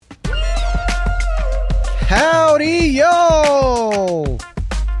Howdy, yo!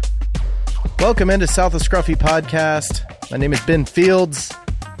 Welcome into South of Scruffy Podcast. My name is Ben Fields.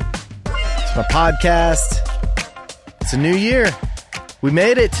 It's my podcast. It's a new year. We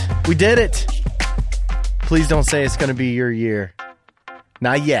made it. We did it. Please don't say it's going to be your year.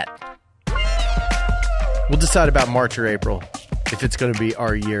 Not yet. We'll decide about March or April if it's going to be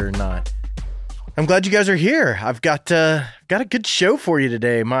our year or not. I'm glad you guys are here. I've got a good show for you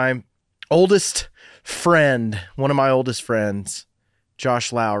today. My oldest friend, one of my oldest friends,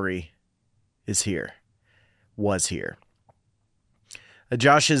 Josh Lowry, is here. Was here.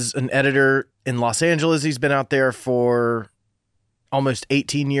 Josh is an editor in Los Angeles. He's been out there for almost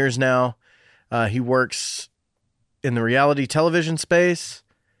 18 years now. He works in the reality television space,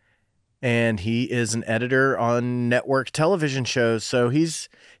 and he is an editor on network television shows. So he's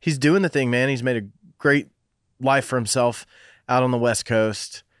doing the thing, man. He's made a great life for himself out on the West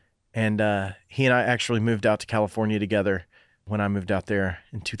Coast. And he and I actually moved out to California together when I moved out there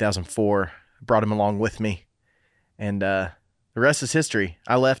in 2004. Brought him along with me. And the rest is history.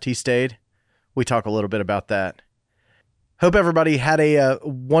 I left, he stayed. We talk a little bit about that. Hope everybody had a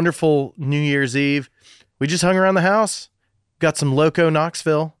wonderful New Year's Eve. We just hung around the house. Got some Loco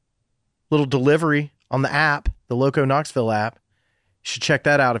Knoxville. Little delivery on the app, the Loco Knoxville app. You should check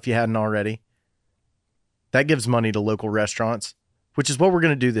that out if you hadn't already. That gives money to local restaurants, which is what we're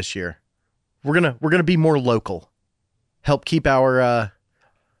going to do this year. We're going to be more local. Help keep our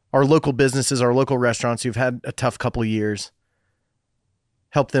local businesses, our local restaurants who've had a tough couple of years.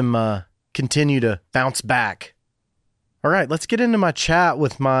 Help them continue to bounce back. All right, let's get into my chat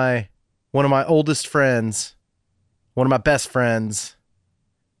with one of my oldest friends, one of my best friends,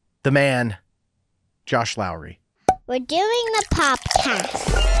 the man, Josh Lowry. We're doing the podcast.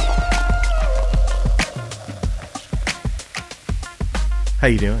 How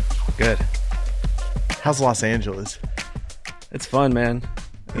you doing? Good. How's Los Angeles? It's fun, man.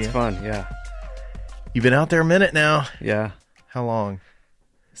 It's Yeah. fun, yeah. You've been out there a minute now. Yeah. How long?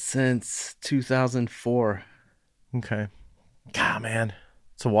 Since 2004. Okay. God, man.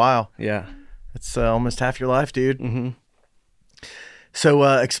 It's a while. Yeah. It's almost half your life, dude. Mm-hmm. So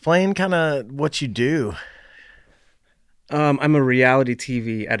explain kind of what you do. I'm a reality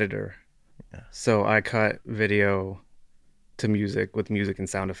TV editor. Yeah. So I cut video to music with music and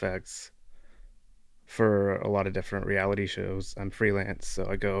sound effects for a lot of different reality shows. I'm freelance, so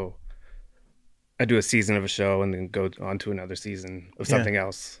I do a season of a show and then go on to another season of something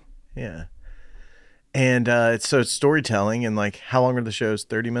else. Yeah. And it's storytelling, and like, how long are the shows?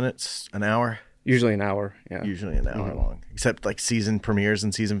 30 minutes? An hour? Usually an hour, yeah. Usually an hour long. Except like season premieres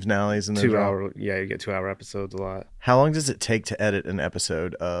and season finales. And 2 hour, yeah, you get 2 hour episodes a lot. How long does it take to edit an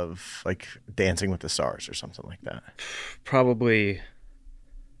episode of like Dancing with the Stars or something like that? Probably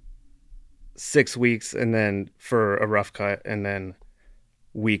 6 weeks, and then for a rough cut, and then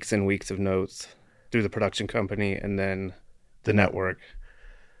weeks and weeks of notes through the production company and then the network.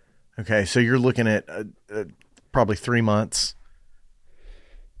 Okay, so you're looking at probably 3 months,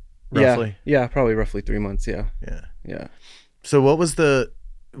 roughly. Yeah, probably roughly 3 months. Yeah. So what was the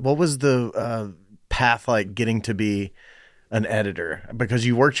path like getting to be an editor? Because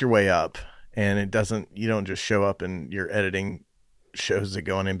you worked your way up, and you don't just show up and you're editing shows that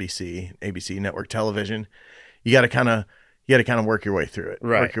go on NBC, ABC network television. You got to kind of work your way through it,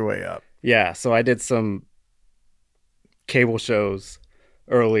 right? Work your way up. Yeah. So I did some cable shows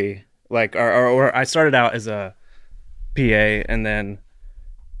early, like, or I started out as a PA, and then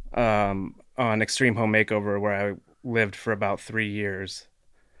on Extreme Home Makeover, where I lived for about 3 years.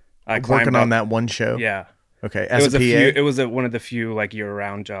 I climbed working up, on that one show. Yeah. Okay. As a PA, it was one of the few like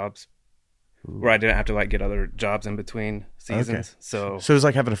year-round jobs. Ooh. Where I didn't have to like get other jobs in between seasons. Okay. So it was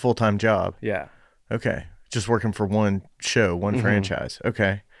like having a full-time job. Yeah. Okay. Just working for one show, one franchise.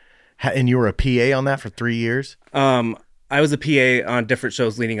 Okay. And you were a PA on that for 3 years? I was a PA on different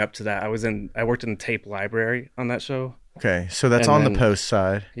shows leading up to that. I worked in the tape library on that show. Okay. So that's on the post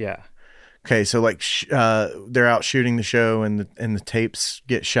side. Yeah. Okay. So like they're out shooting the show, and the tapes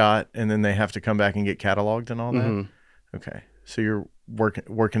get shot, and then they have to come back and get cataloged and all that. Mm-hmm. Okay. So you're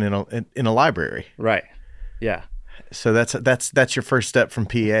working in a library. Right. Yeah. So that's your first step from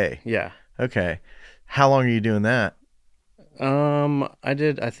PA. Yeah. Okay. How long are you doing that? I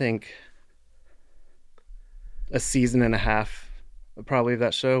did, I think, a season and a half, probably, of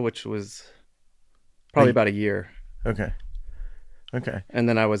that show, which was probably about a year. Okay. And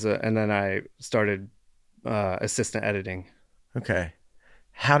then I started assistant editing. Okay.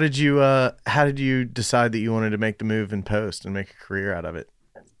 How did you decide that you wanted to make the move in post and make a career out of it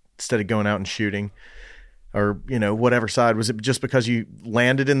instead of going out and shooting? or whatever side? Was it just because you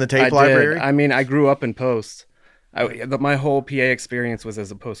landed in the tape library? I mean, I grew up in post. My whole PA experience was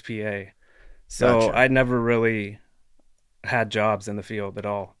as a post PA, so Gotcha. I never really had jobs in the field at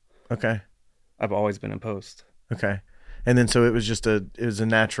all. Okay. I've always been in post. Okay. And then so it was a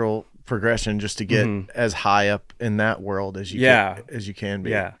natural progression just to get as high up in that world as you can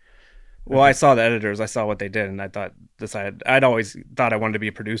be. Yeah. Well, I saw the editors. I saw what they did, and I'd always thought I wanted to be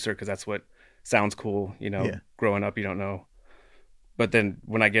a producer because that's what sounds cool. Growing up, you don't know. But then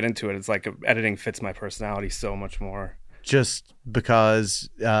when I get into it, it's like editing fits my personality so much more. Just because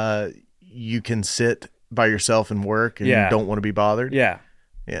you can sit by yourself and work and you don't want to be bothered. Yeah.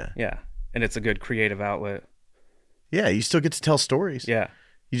 Yeah. Yeah. And it's a good creative outlet. Yeah. You still get to tell stories. Yeah.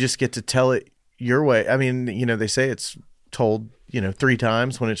 You just get to tell it your way. I mean, they say it's told, 3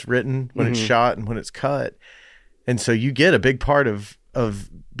 times when it's written, when it's shot, and when it's cut. And so you get a big part of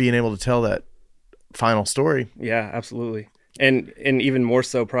being able to tell that final story. Yeah, absolutely. And even more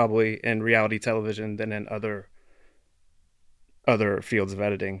so probably in reality television than in other fields of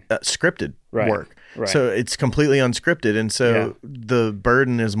editing. Scripted Right. work. Right. So it's completely unscripted. And so the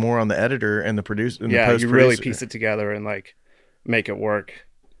burden is more on the editor and the producer. And the you really post-producer. piece it together and like make it work.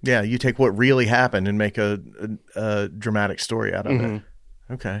 Yeah, you take what really happened and make a dramatic story out of it.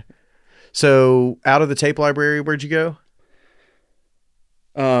 Okay. So out of the tape library, where'd you go?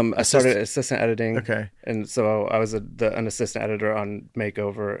 I started assistant editing. Okay. And so I was an assistant editor on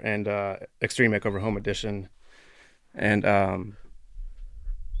Makeover and Extreme Makeover Home Edition. And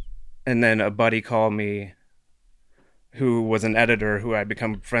then a buddy called me who was an editor who I'd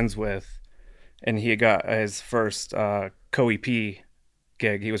become friends with. And he got his first co-EP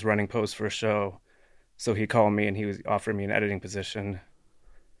gig. He was running post for a show. So he called me and he was offering me an editing position.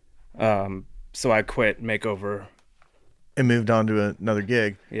 So I quit Makeover. And moved on to another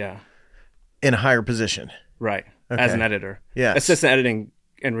gig. Yeah. In a higher position. Right. Okay. As an editor. Yeah. Assistant editing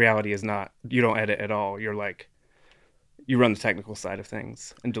in reality is not, you don't edit at all. You're like, you run the technical side of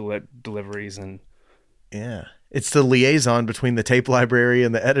things and deliveries and. Yeah. It's the liaison between the tape library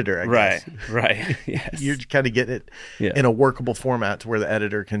and the editor, I guess. Right. Yes. You're kind of getting it in a workable format to where the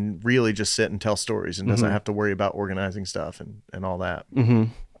editor can really just sit and tell stories and doesn't have to worry about organizing stuff and all that.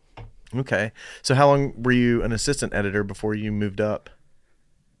 Mm-hmm. Okay. So how long were you an assistant editor before you moved up?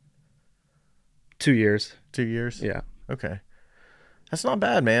 2 years. 2 years? Yeah. Okay. That's not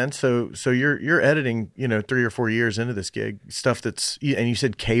bad, man. So you're editing, 3 or 4 years into this gig, stuff and you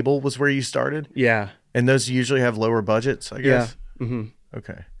said cable was where you started? Yeah. And those usually have lower budgets, I guess? Yeah. Mm-hmm.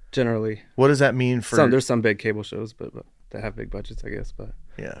 Okay. Generally. What does that mean for... There's some big cable shows, but that have big budgets, I guess. But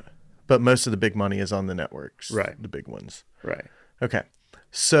yeah. But most of the big money is on the networks. Right. The big ones. Right. Okay.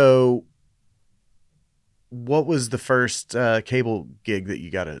 So what was the first cable gig that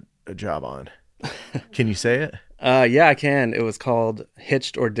you got a job on? Can you say it? Yeah, I can. It was called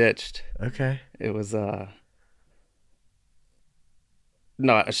Hitched or Ditched. Okay. It was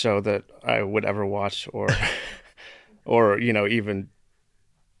not a show that I would ever watch or even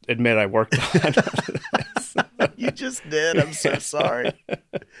admit I worked on. You just did. I'm so sorry.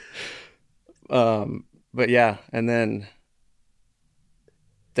 But yeah, and then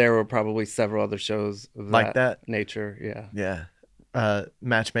there were probably several other shows of like that nature. Yeah. Yeah.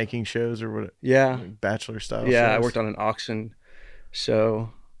 Matchmaking shows or what? Yeah. Bachelor style Yeah, shows? I worked on an auction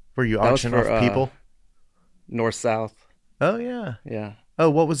show. Where you auction off people? North South. Oh yeah. Yeah. Oh,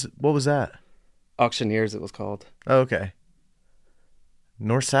 what was that? Auctioneers, it was called. Oh, okay.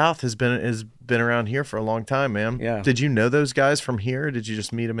 North South has been around here for a long time, man. Yeah. Did you know those guys from here? Or did you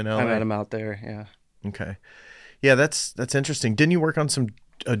just meet them in LA? I met them out there. Yeah. Okay. Yeah, that's interesting. Didn't you work on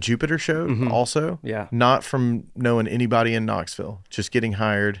a Jupiter show also? Yeah. Not from knowing anybody in Knoxville, just getting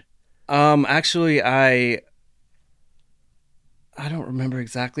hired. Actually, I don't remember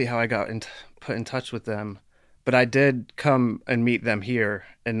exactly how I got put in touch with them, but I did come and meet them here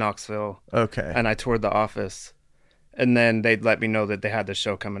in Knoxville. Okay. And I toured the office, and then they'd let me know that they had this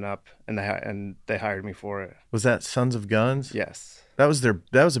show coming up, and they hired me for it. Was that Sons of Guns? Yes. That was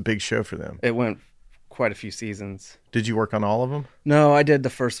a big show for them. It went quite a few seasons. Did you work on all of them? No, I did the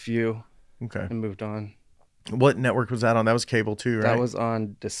first few. Okay. And moved on. What network was that on? That was cable too, right? That was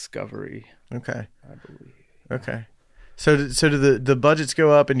on Discovery. Okay. I believe. Okay. So do the budgets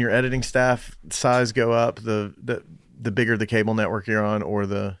go up and your editing staff size go up the bigger the cable network you're on or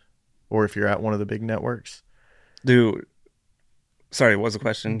if you're at one of the big networks? Sorry, what was the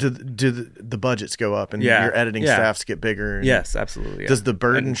question? Do the budgets go up and your editing staffs get bigger? Yes, absolutely. Yeah. Does the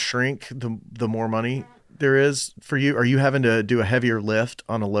burden shrink the more money there is for you? Are you having to do a heavier lift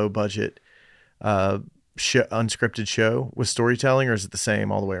on a low budget unscripted show with storytelling, or is it the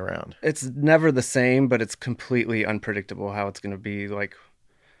same all the way around? It's never the same, but it's completely unpredictable how it's going to be, like,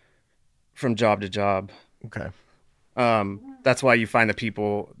 from job to job. Okay. That's why you find the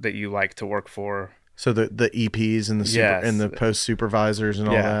people that you like to work for. So the EPs and the Yes. and the post supervisors and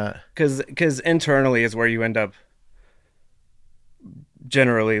all that. Because internally is where you end up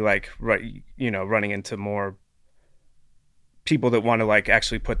generally, like, running into more people that want to, like,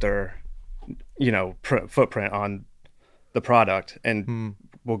 actually put their footprint on the product and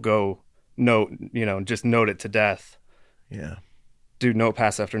will go just note it to death. Yeah. Do note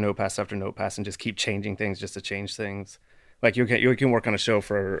pass after note pass after note pass and just keep changing things just to change things. Like, you can work on a show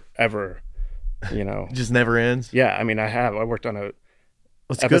forever, It just never ends. Yeah, I mean, I worked on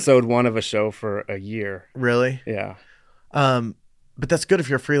That's episode 1 of a show for a year. Really? Yeah. But that's good if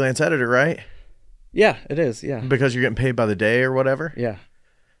you're a freelance editor, right? Yeah, it is. Yeah. Because you're getting paid by the day or whatever. Yeah.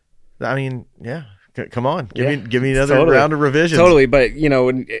 I mean, yeah. Come on, Yeah. give me another Totally. round of revisions. Totally, but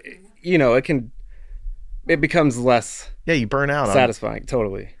it becomes less Yeah, you burn out on it. satisfying.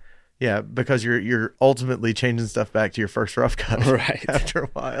 Totally. Yeah, because you're ultimately changing stuff back to your first rough cut. Right. After a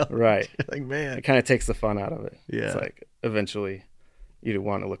while. Right. You're like, man. It kind of takes the fun out of it. Yeah. It's like eventually you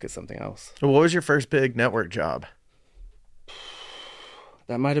want to look at something else. What was your first big network job?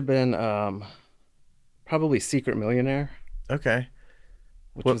 That might have been probably Secret Millionaire, Okay.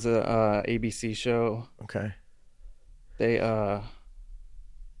 which What- was a ABC show. Okay. They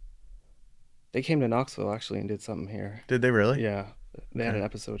came to Knoxville actually and did something here. Did they really? Yeah, they had Okay. an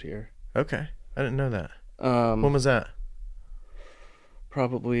episode here. Okay. I didn't know that. When was that?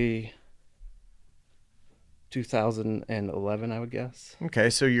 Probably 2011, I would guess. Okay,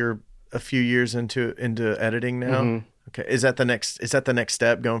 so you're a few years into editing now. Mhm. Okay. Is that the next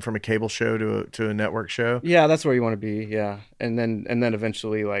step, going from a cable show to a network show? Yeah, that's where you want to be. Yeah, and then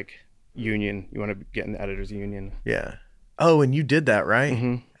eventually, like, union. You want to get in the editors union. Yeah. Oh, and you did that, right?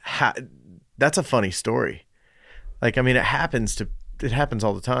 Mhm. That's a funny story. Like, I mean, it happens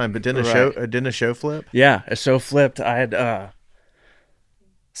all the time. But didn't a show flip? Yeah, a show flipped. I had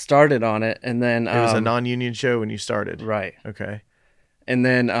started on it, and then It was a non-union show when you started. right, Okay. and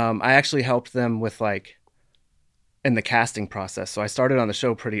then I actually helped them with, like, in the casting process. So I started on the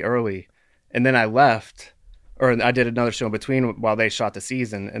show pretty early, and then I left, or I did another show in between while they shot the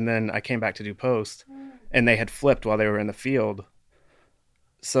season, and then I came back to do post, and they had flipped while they were in the field.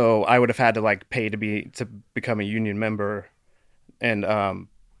 So I would have had to, like, pay to become a union member, and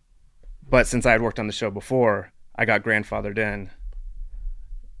but since I had worked on the show before, I got grandfathered in,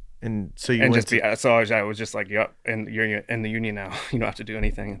 And so you and went I was just like, yep, and you're in the union now. You don't have to do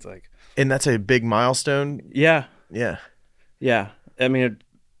anything. It's like, and that's a big milestone. yeah, Yeah. yeah. I mean,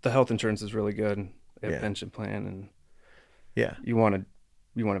 the health insurance is really good. They have Yeah. a pension plan, and Yeah. you want to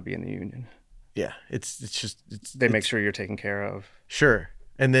be in the union. Yeah. They make sure you're taken care of. Sure.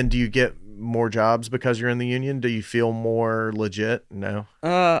 And then do you get more jobs because you're in the union? Do you feel more legit? No.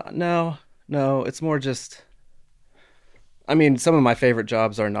 No. It's more just, I mean, some of my favorite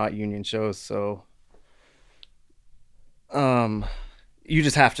jobs are not union shows, so you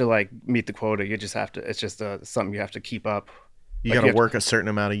just have to, like, meet the quota. You just have to. It's just something you have to keep up. You Like, got you to have work a certain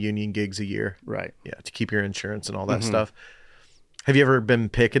amount of union gigs a year. Right. Yeah, to keep your insurance and all that Mhm. stuff. Have you ever been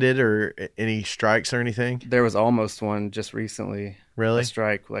picketed or any strikes or anything? There was almost one just recently. Really? A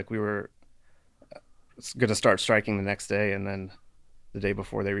strike. Like, we were going to start striking the next day, and then the day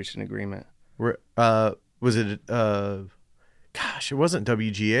before they reached an agreement. Was it? Gosh, it wasn't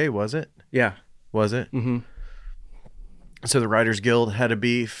WGA, was it? Yeah. Was it? Mm-hmm. So the Writers Guild had a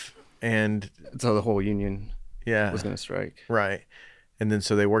beef, and So the whole union yeah, was going to strike. right. And then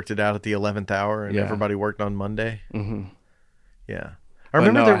so they worked it out at the 11th hour, and Yeah. everybody worked on Monday. Mm-hmm. Yeah, I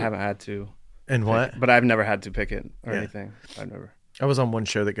there. I haven't had to. And what? But I've never had to picket or Yeah. anything. I've never. I was on one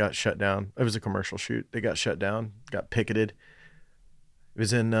show that got shut down. It was a commercial shoot. They got shut down, got picketed. It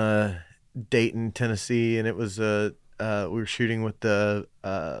was in Dayton, Tennessee, and it was we were shooting with the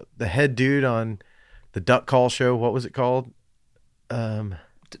head dude on the Duck Call show. What was it called? Was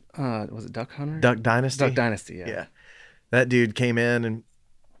it Duck Hunter? Duck Dynasty. Duck Dynasty. Yeah. Yeah, that dude came in, and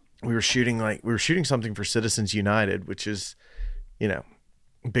we were shooting something for Citizens United, which is,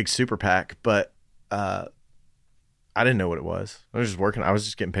 big super PAC, but I didn't know what it was. I was just working. I was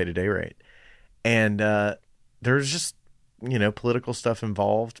just getting paid a day rate, and there was just political stuff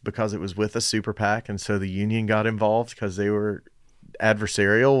involved because it was with a super PAC, and so the union got involved because they were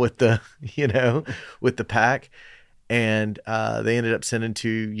adversarial with the with the PAC, and they ended up sending 2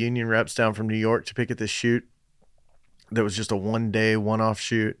 union reps down from New York to picket this shoot. That was just a one-day, one-off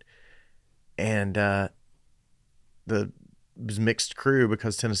shoot, and the was mixed crew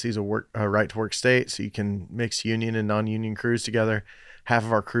because Tennessee's a right to work state, so you can mix union and non-union crews together. Half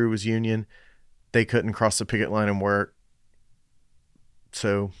of our crew was union. They couldn't cross the picket line and work,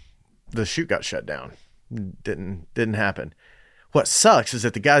 so the shoot got shut down. Didn't happen. What sucks is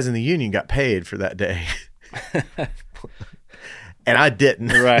that the guys in the union got paid for that day, and I didn't.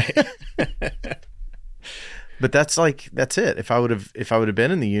 Right. But that's it. If I would have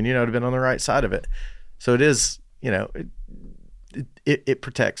been in the union, I would have been on the right side of it. So it is, it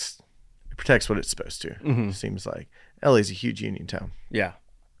protects what it's supposed to. Mm-hmm. It seems like LA's a huge union town. Yeah.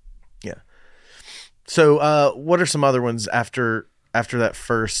 Yeah. So what are some other ones after that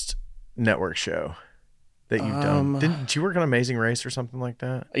first network show that you've done? Didn't you work on Amazing Race or something like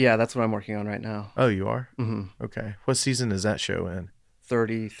that? Yeah, that's what I'm working on right now. Oh, you are? Mm-hmm. Okay. What season is that show in?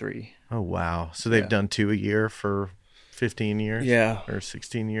 33. Oh, wow. So they've done 2 a year for 15 years? Yeah. Or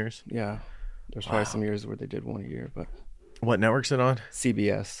 16 years? Yeah. There's probably some years where they did 1 a year, but What network's it on?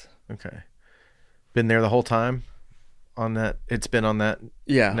 CBS. Okay. Been there the whole time on that? It's been on that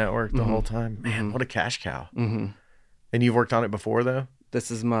network the whole time? Man, what a cash cow. Mm-hmm. And you've worked on it before, though? This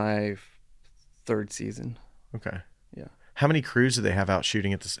is my 3rd season. Okay. Yeah. How many crews do they have out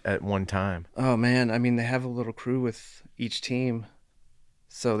shooting at one time? Oh, man. I mean, they have a little crew with each team.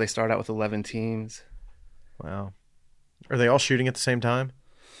 So they start out with 11 teams. Wow. Are they all shooting at the same time?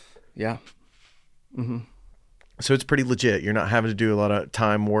 Yeah. Mm-hmm. So it's pretty legit. You're not having to do a lot of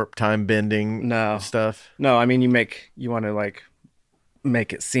time warp, time bending stuff? No, I mean, you want to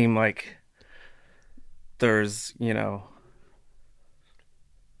make it seem like there's, a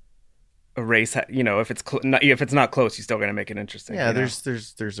race, if it's not close, you still got to make it interesting. Yeah,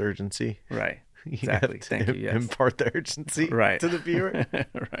 there's urgency. Right. You Exactly. have to Thank you. Yes. impart the urgency Right. to the viewer.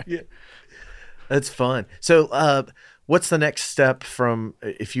 Right. Yeah. That's fun. So what's the next step from,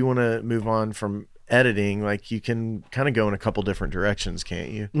 if you want to move on from editing, like you can kind of go in a couple different directions, can't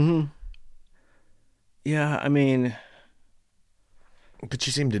you? Mm-hmm. Yeah, I mean, but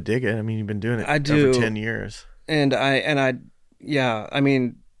you seem to dig it. I mean, you've been doing it I do. over 10 years. And yeah, I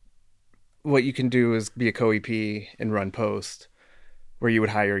mean, what you can do is be a co-EP and run post, where you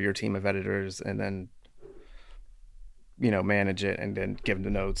would hire your team of editors and then, manage it and then give them the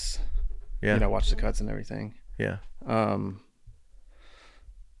notes, watch the cuts and everything. Yeah.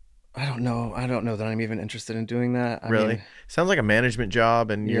 I don't know that I'm even interested in doing that. Really? I mean, sounds like a management job,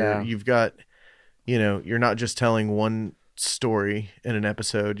 and you've got, you're not just telling one story in an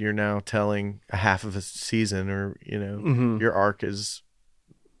episode. You're now telling a half of a season, or, your arc is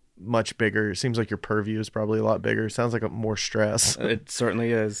much bigger. It seems like your purview is probably a lot bigger. It sounds like more stress. It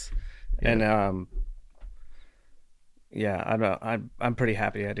certainly is. Yeah. And, I'm pretty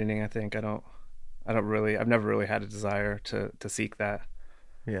happy editing. I think I've never really had a desire to seek that.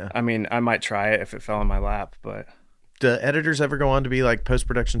 Yeah. I mean, I might try it if it fell in my lap, but do editors ever go on to be like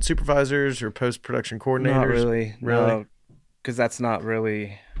post-production supervisors or post-production coordinators? Not really. Really? No, because that's not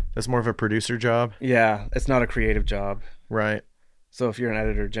really... That's more of a producer job? Yeah, it's not a creative job. Right. So if you're an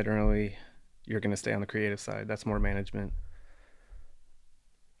editor, generally, you're going to stay on the creative side. That's more management.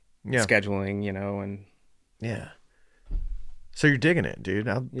 Yeah. Scheduling, and... Yeah. So you're digging it, dude.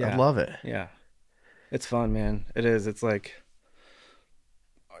 I love it. Yeah. It's fun, man. It is. It's like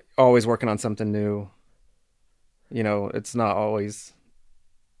always working on something new. It's not always,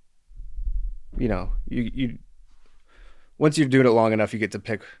 you once you've doing it long enough, you get to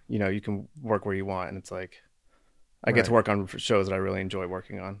pick, you can work where you want. And it's like, I get to work on shows that I really enjoy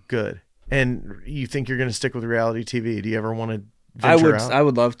working on. Good. And you think you're going to stick with reality TV? Do you ever want to venture out? I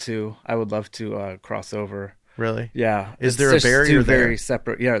would love to. I would love to cross over. Really? Yeah. Is there a barrier there? Very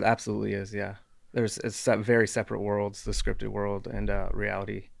separate. Yeah, it absolutely is. Yeah. It's very separate worlds, the scripted world and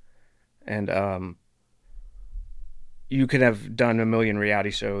reality. And you could have done a million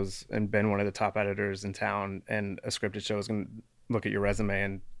reality shows and been one of the top editors in town, and a scripted show is going to look at your resume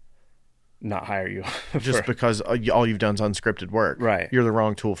and not hire you. Just because all you've done is unscripted work. Right. You're the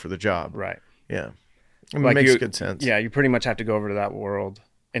wrong tool for the job. Right. Yeah. I mean, it makes good sense. Yeah, you pretty much have to go over to that world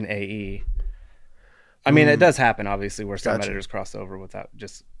in AE. I mean, it does happen, obviously, where some editors cross over without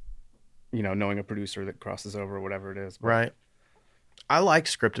just, knowing a producer that crosses over or whatever it is. But right. I like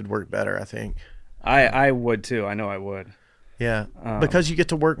scripted work better, I think. I would too. I know I would. Yeah. Because you get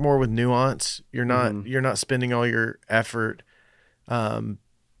to work more with nuance. You're not spending all your effort.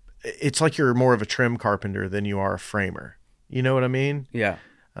 It's like you're more of a trim carpenter than you are a framer. You know what I mean? Yeah.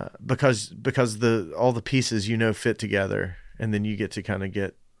 Because all the pieces fit together, and then you get to kind of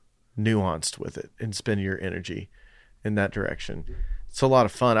get nuanced with it and spend your energy in that direction. It's a lot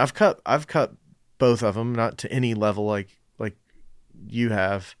of fun. I've cut both of them, not to any level like you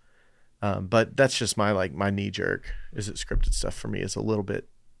have. But that's just my knee jerk. Is that scripted stuff for me is a little bit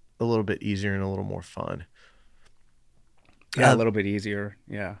easier and a little more fun. Yeah, a little bit easier.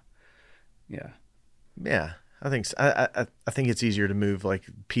 Yeah. Yeah, I think so. I think it's easier to move like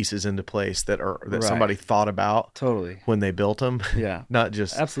pieces into place that Right. somebody thought about Totally. when they built them. Yeah. Not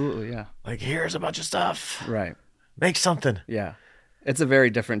just Absolutely. Yeah. like, here's a bunch of stuff. Right. Make something. Yeah. It's a very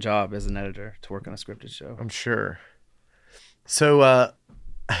different job as an editor to work on a scripted show. I'm sure. So I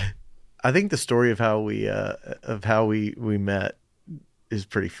think the story of how we met is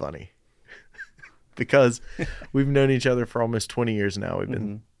pretty funny. Because we've known each other for almost 20 years now. We've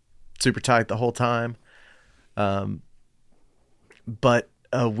been super tight the whole time. But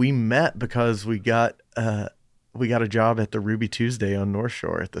we met because we got a job at the Ruby Tuesday on North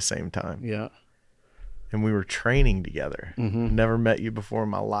Shore at the same time. Yeah. And we were training together. Never met you before in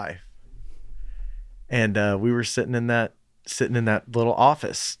my life. And we were sitting in that little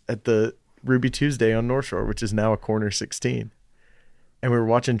office at the Ruby Tuesday on North Shore, which is now a Corner 16. And we were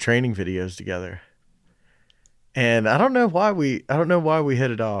watching training videos together. And I don't know why we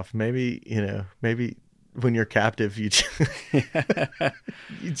hit it off. Maybe when you're captive, you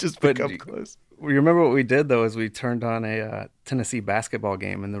just become close. You remember what we did though? Is we turned on a Tennessee basketball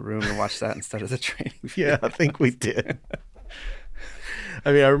game in the room and watched that instead of the training video. Yeah, I think we did.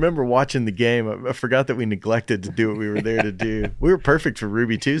 I mean, I remember watching the game. I forgot that we neglected to do what we were there to do. We were perfect for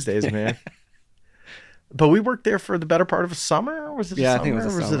Ruby Tuesdays, man. But we worked there for the better part of a summer. Or was it a summer? I think it was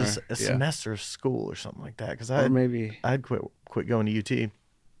a summer. Was it a semester of school or something like that? Because I'd quit going to UT.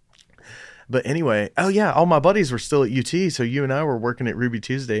 But anyway, oh yeah, all my buddies were still at UT, so you and I were working at Ruby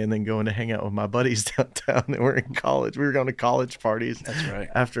Tuesday and then going to hang out with my buddies downtown that were in college. We were going to college parties. That's right.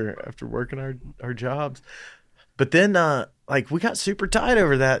 After working our jobs. But then we got super tight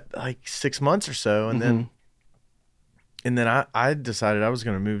over that 6 months or so, and then I decided I was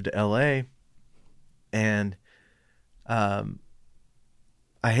going to move to LA. And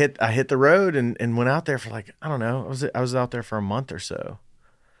I hit the road and went out there for I don't know, I was out there for a month or so.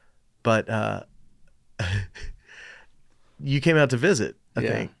 But you came out to visit, I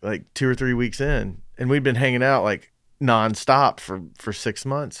think, 2 or 3 weeks in, and we'd been hanging out nonstop for 6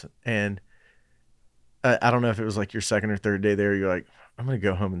 months. And I don't know if it was your second or third day there. You're like, I'm going to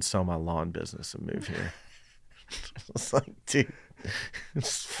go home and sell my lawn business and move here. I was like, dude,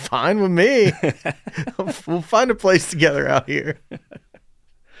 it's fine with me. We'll find a place together out here.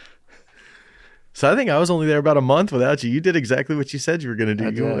 So I think I was only there about a month without you. You did exactly what you said you were going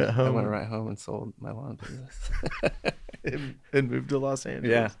to do. You went home. I went right home and sold my lawn business. and moved to Los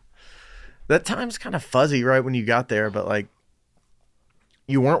Angeles. Yeah. That time's kind of fuzzy right when you got there, but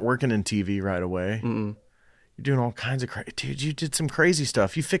you weren't working in TV right away. Mm-mm. You're doing all kinds of crazy. Dude, you did some crazy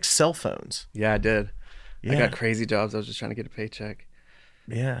stuff. You fixed cell phones. Yeah, I did. Yeah. I got crazy jobs. I was just trying to get a paycheck.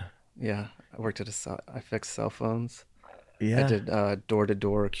 Yeah. Yeah. I worked I fixed cell phones. Yeah. I did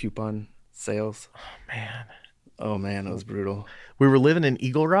door-to-door coupon sales. Oh, man. It was brutal. We were living in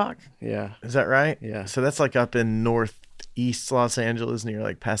Eagle Rock. Yeah. Is that right? Yeah. So that's up in northeast Los Angeles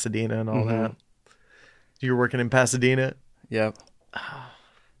near Pasadena and all that. You were working in Pasadena? Yep.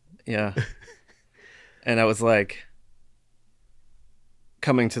 Yeah. And I was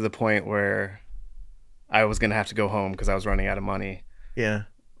coming to the point where I was going to have to go home because I was running out of money. Yeah.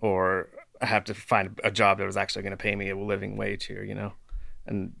 Or I have to find a job that was actually going to pay me a living wage here,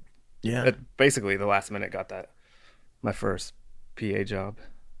 And yeah, basically the last minute got my first PA job.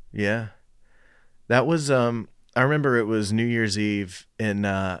 Yeah. That was, I remember it was New Year's Eve in,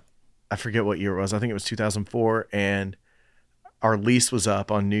 I forget what year it was. I think it was 2004. And our lease was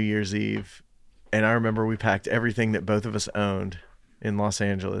up on New Year's Eve. And I remember we packed everything that both of us owned in Los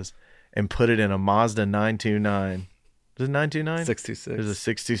Angeles and put it in a Mazda 929. Was it 929? 626. It was a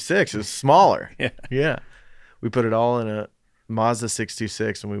 626. It was smaller. Yeah. Yeah. We put it all in a Mazda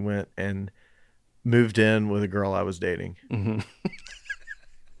 626 and we went and moved in with a girl I was dating. Mm-hmm.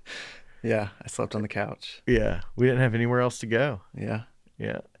 Yeah. I slept on the couch. Yeah. We didn't have anywhere else to go. Yeah.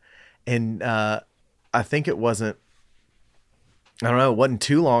 Yeah. And I think it wasn't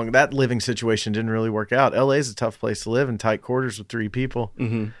too long. That living situation didn't really work out. LA is a tough place to live in tight quarters with 3 people.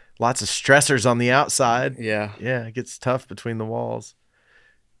 Mm-hmm. Lots of stressors on the outside. Yeah. Yeah. It gets tough between the walls.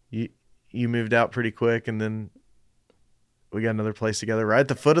 You moved out pretty quick and then we got another place together right at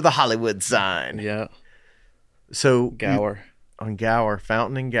the foot of the Hollywood sign. Yeah. So Gower. On Gower,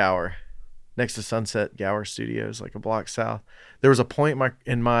 Fountain and Gower, next to Sunset Gower Studios, a block south. There was a point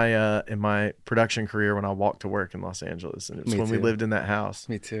in my production career when I walked to work in Los Angeles, and it's when we lived in that house.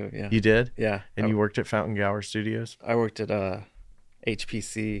 Me too. Yeah. You did? Yeah. And you worked at Fountain Gower Studios? I worked at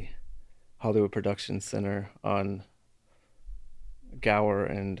HPC, Hollywood Production Center, on Gower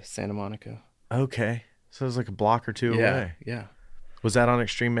and Santa Monica. Okay. So it was like a block or two away. Yeah. Was that on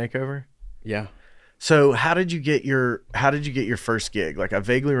Extreme Makeover? Yeah. So how did you get your first gig? Like I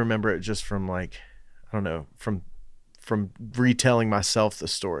vaguely remember it just from like, I don't know, from retelling myself the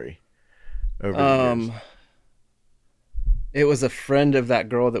story over the years. It was a friend of that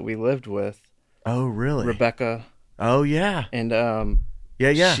girl that we lived with, Oh, really? Rebecca, Oh, yeah. and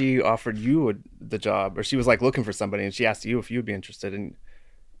Yeah. she offered you the job, or she was like looking for somebody, and she asked you if you'd be interested in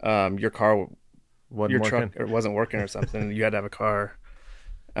your car, Wasn't your working. truck, or wasn't working or something. And you had to have a car.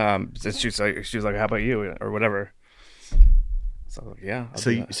 So she was like, how about you, or whatever. So yeah. I'll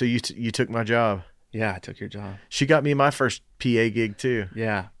do that. So you took my job. Yeah, I took your job. She got me my first PA gig too.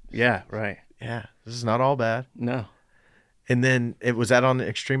 Yeah, right. Yeah. This is not all bad. No, And then it was that on the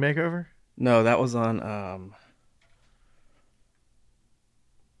Extreme Makeover? no, that was on.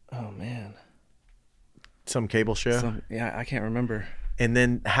 Oh man, Some cable show. yeah, I can't remember. And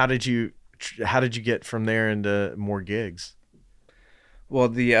then how did you get from there into more gigs? Well,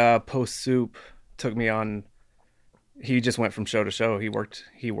 the Post Soup took me on. He just went from show to show. He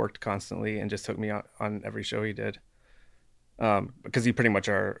worked constantly and just took me on every show he did. Because he pretty much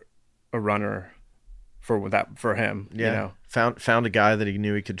are a runner for him. Yeah. You know? Found a guy that he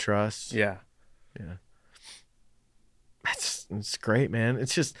knew he could trust. Yeah. It's great, man.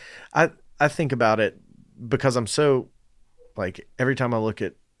 It's just I think about it because I'm so like every time I look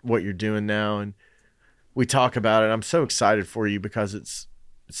at what you're doing now and we talk about it, I'm so excited for you because it's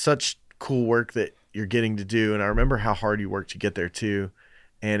such cool work that you're getting to do. And I remember how hard you worked to get there too.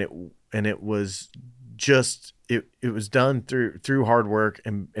 And it was just it was done through hard work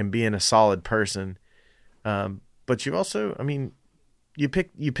and being a solid person. But you also, I mean, you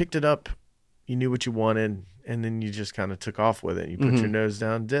picked it up, you knew what you wanted, and then you just kind of took off with it. You put your nose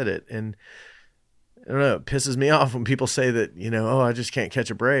down and did it. And I don't know, it pisses me off when people say that, oh, I just can't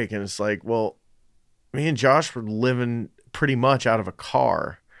catch a break. And it's like, well, me and Josh were living pretty much out of a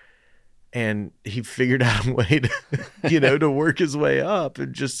car, and he figured out a way to, to work his way up.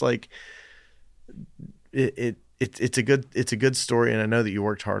 And just like it's a good story. And I know that you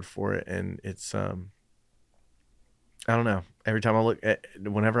worked hard for it. And it's, I don't know. Every time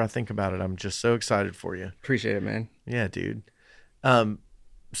whenever I think about it, I'm just so excited for you. Appreciate it, man. Yeah, dude.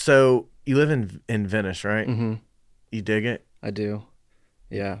 So you live in Venice, right? Mm-hmm. You dig it? I do.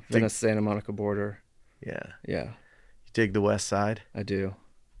 Yeah. Venice, Santa Monica border. Yeah. Yeah. You dig the West Side? I do.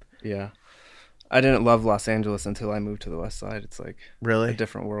 Yeah. I didn't love Los Angeles until I moved to the West Side. It's like Really? a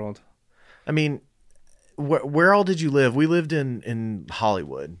different world. I mean, where all did you live? We lived in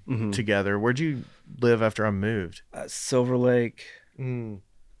Hollywood together. Where'd you live after I moved? Silver Lake. Mm.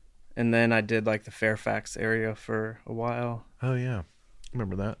 And then I did like the Fairfax area for a while. Oh, yeah.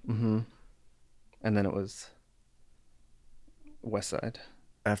 Remember that. Mm-hmm. And then it was West Side.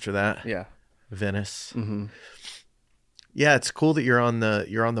 After that? Yeah. Venice. Mm-hmm. Yeah, it's cool that you're on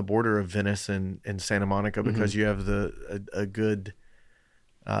the border of Venice and Santa Monica because you have a good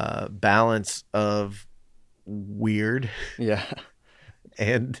balance of weird Yeah.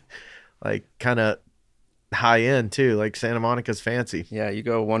 and like kind of high end too. Like Santa Monica's fancy. Yeah, you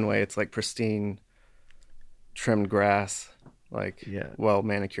go one way, it's like pristine, trimmed grass, like well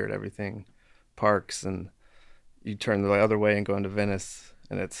manicured everything, parks, and you turn the other way and go into Venice,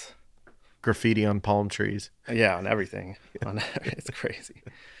 and it's Graffiti on palm trees. yeah, on everything. It's crazy.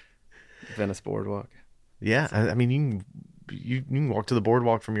 Venice Boardwalk. Yeah, I mean you can walk to the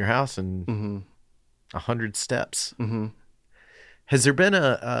boardwalk from your house in 100 steps. Mm-hmm. Has there been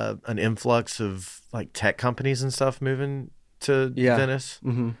an influx of like tech companies and stuff moving to Venice?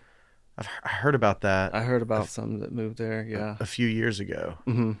 Mm-hmm. I heard about that. I heard about some that moved there. Yeah, a few years ago.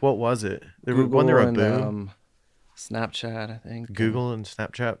 Mm-hmm. What was it? Google there a and boom? Snapchat, I think. Google and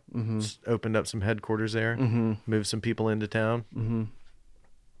Snapchat opened up some headquarters there, moved some people into town. Mm-hmm.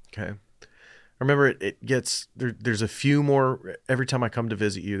 Okay. I remember it gets there's a few more every time I come to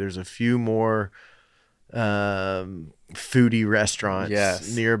visit you. There's a few more foodie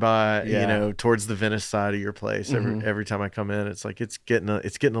restaurants nearby, towards the Venice side of your place. Every time I come in, it's like it's getting a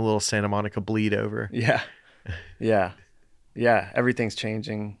little Santa Monica bleed over. Yeah. Everything's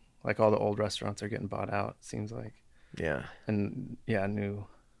changing. Like all the old restaurants are getting bought out, it seems like. Yeah. And new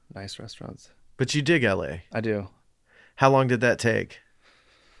nice restaurants. But you dig LA. I do. How long did that take?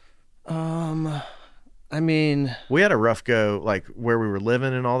 I mean, we had a rough go, like where we were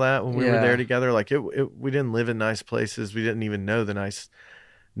living and all that when we were there together. Like we didn't live in nice places. We didn't even know the nice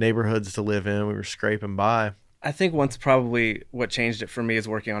neighborhoods to live in. We were scraping by. I think once probably what changed it for me is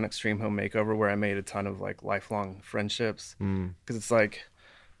working on Extreme Home Makeover, where I made a ton of like lifelong friendships. Because it's like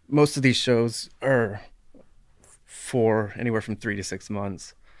most of these shows are for anywhere from 3 to 6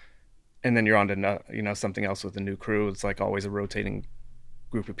 months. And then you're on to something else with a new crew. It's like always a rotating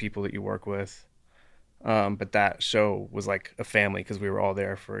group of people that you work with. But that show was like a family because we were all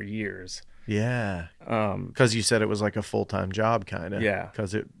there for years. Yeah. Because you said it was like a full-time job kind of. Yeah.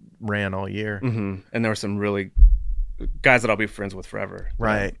 Because it ran all year. Mm-hmm. And there were some really guys that I'll be friends with forever.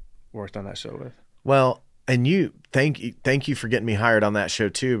 Right. Worked on that show with. Well, and thank you for getting me hired on that show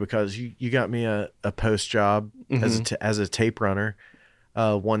too, because you got me a post job as a tape runner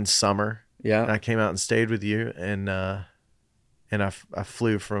one summer. Yeah. And I came out and stayed with you, and I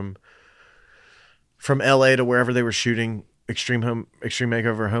flew from LA to wherever they were shooting Extreme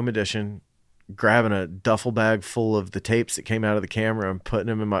Makeover Home Edition, grabbing a duffel bag full of the tapes that came out of the camera and putting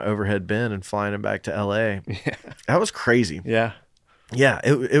them in my overhead bin and flying them back to LA. Yeah. That was crazy. Yeah. Yeah,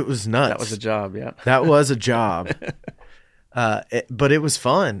 it was nuts. That was a job, yeah. That was a job. But it was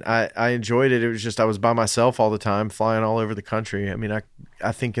fun. I enjoyed it. It was just I was by myself all the time, flying all over the country. I mean,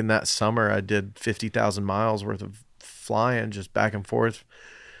 I think in that summer I did 50,000 miles worth of flying just back and forth,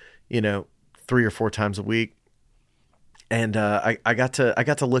 3 or 4 times a week. And I got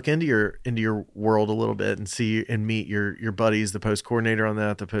to look into your world a little bit and see and meet your buddies, the post coordinator on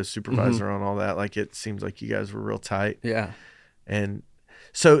that, the post supervisor on all that. Like, it seems like you guys were real tight. Yeah. And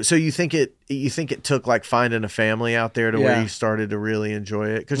so you think it took like finding a family out there to where you started to really enjoy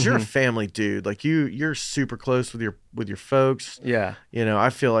it, because you're a family dude. Like you're super close with your folks. Yeah. I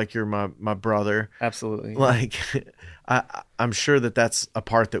feel like you're my brother. Absolutely. Like I'm sure that's a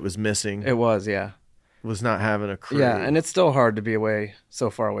part that was missing. It was, yeah. Was not having a crew. Yeah, and it's still hard to be so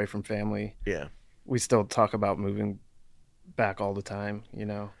far away from family. Yeah. We still talk about moving back all the time,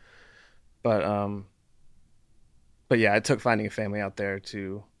 But yeah, it took finding a family out there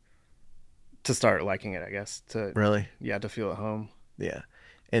to start liking it, I guess. Really? Yeah, to feel at home. Yeah.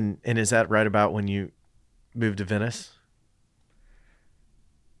 And is that right about when you moved to Venice?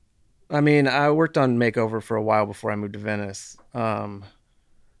 I mean, I worked on Makeover for a while before I moved to Venice.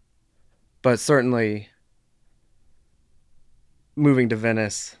 But certainly moving to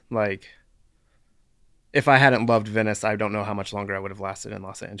Venice, like, if I hadn't loved Venice, I don't know how much longer I would have lasted in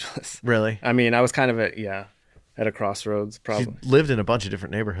Los Angeles. Really? I mean, I was kind of at a crossroads, probably. You lived in a bunch of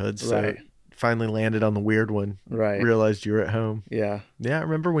different neighborhoods, Right. So finally landed on the weird one. Right. Realized you were at home. Yeah. Yeah, I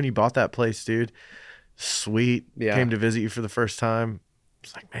remember when you bought that place, dude. Sweet. Yeah. Came to visit you for the first time.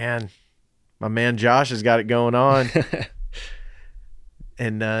 It's like, man, my man Josh has got it going on.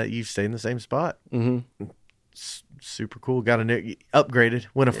 And you've stayed in the same spot. Mm-hmm. Super cool. Got upgraded.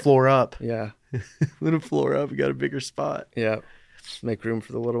 Went a floor up. Yeah. Went a floor up. You got a bigger spot. Yeah. Make room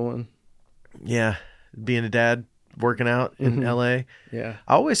for the little one. Yeah. Being a dad, working out in LA. Yeah.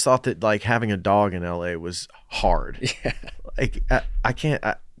 I always thought that like having a dog in LA was hard. Yeah. Like I can't.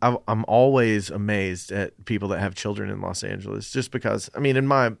 I'm always amazed at people that have children in Los Angeles, just because. I mean, in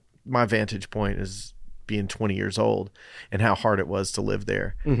my vantage point is being 20 years old and how hard it was to live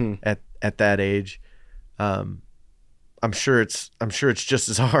there at that age. I'm sure it's just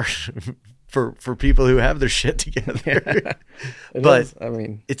as hard for people who have their shit together. But I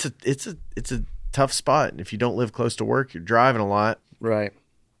mean, it's a tough spot. If you don't live close to work, you're driving a lot. right.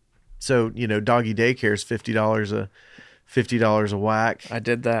 So, doggy daycare is $50 a whack. I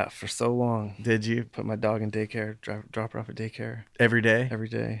did that for so long. Did you? Put my dog in daycare, drop her off at daycare Every day? every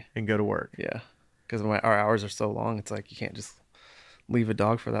day. And go to work. Yeah. Because our hours are so long, it's like you can't just leave a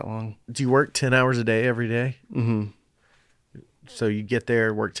dog for that long. Do you work 10 hours a day every day? Mm-hmm. So you get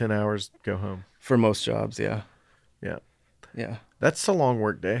there, work 10 hours, go home. For most jobs, yeah. Yeah. Yeah. That's a long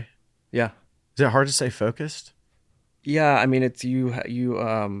work day. Yeah. Is it hard to stay focused? Yeah, I mean, it's you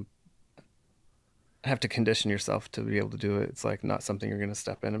have to condition yourself to be able to do it. It's like not something you're going to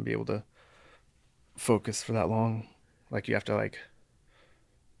step in and be able to focus for that long. Like you have to like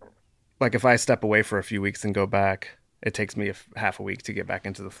if I step away for a few weeks and go back, it takes me half a week to get back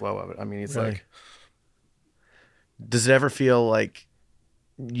into the flow of it. I mean, it's Really? like, Does it ever feel like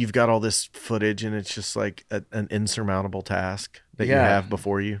you've got all this footage and it's just like an insurmountable task that you Yeah. have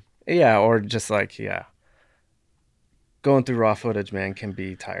before you? yeah, or just like, yeah. Going through raw footage, man, can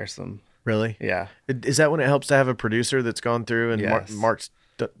be tiresome. Really? Yeah. Is that when it helps to have a producer that's gone through and Yes. marks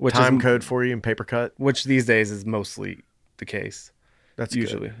Which time is- code for you and paper cut? Which these days is mostly the case. That's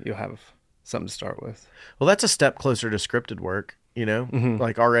Usually good. you'll have something to start with. Well, that's a step closer to scripted work,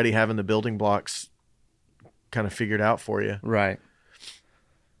 like already having the building blocks kind of figured out for you. Right.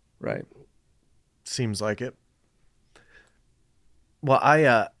 Right. Seems like it. Well,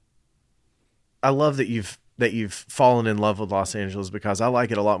 I love that you've fallen in love with Los Angeles, because I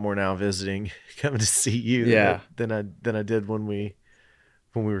like it a lot more now visiting, coming to see you Yeah. than I did when we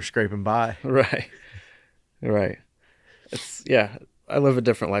were scraping by. Right. Right. I live a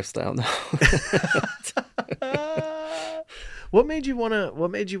different lifestyle now. What made you want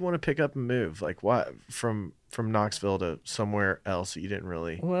to pick up and move? Like, why from Knoxville to somewhere else that you didn't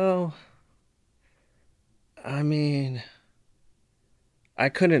really? Well, I mean,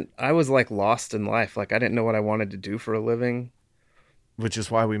 I was like lost in life. Like I didn't know what I wanted to do for a living. Which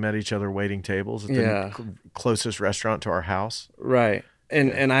is why we met each other waiting tables at the closest restaurant to our house. Right.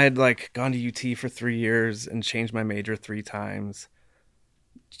 And I had like gone to UT for 3 years and changed my major 3 times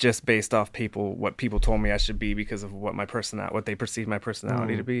just based off what people told me I should be because of what they perceived my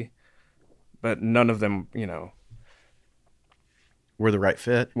personality to be. But none of them, were the right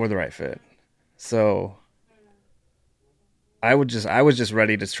fit. So I was just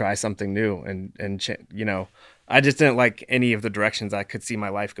ready to try something new and I just didn't like any of the directions I could see my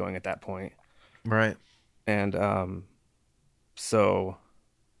life going at that point. Right. And so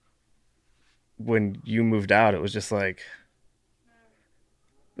when you moved out, it was just like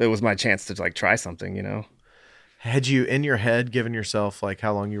it was my chance to like try something, Had you in your head given yourself like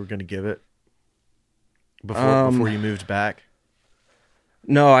how long you were going to give it before you moved back?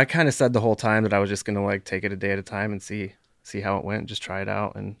 No, I kind of said the whole time that I was just going to like take it a day at a time and see how it went, just try it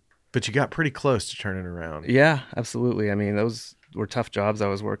out. But you got pretty close to turning around. Yeah, absolutely. I mean, those were tough jobs. I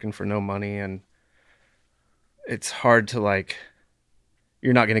was working for no money, and it's hard to like,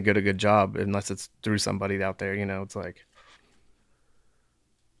 you're not going to get a good job unless it's through somebody out there, it's like,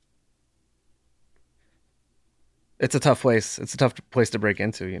 it's a tough place. It's a tough place to break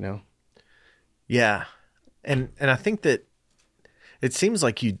into, Yeah. And I think that it seems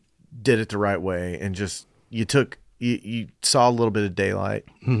like you did it the right way and just, you saw a little bit of daylight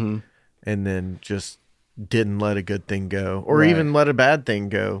and then just didn't let a good thing go or even let a bad thing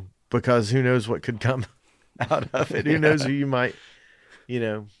go, because who knows what could come out of it. Who knows who you might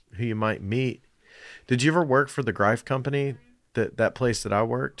meet. Did you ever work for the Greif company, that place that I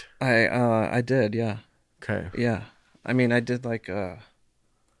worked? I did. Yeah. Okay. Yeah. I mean, I did like, man,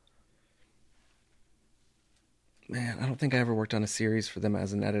 I don't think I ever worked on a series for them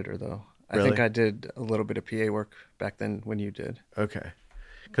as an editor though. Really? I think I did a little bit of PA work back then when you did. Okay.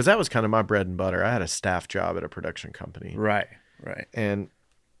 Because that was kind of my bread and butter. I had a staff job at a production company. Right. And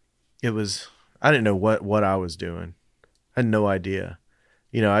I didn't know what I was doing. I had no idea.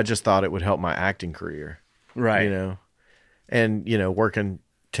 I just thought it would help my acting career. Right. And, working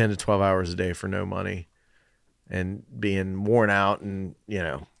 10 to 12 hours a day for no money and being worn out and,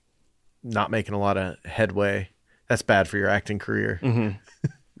 not making a lot of headway. That's bad for your acting career. Mm-hmm.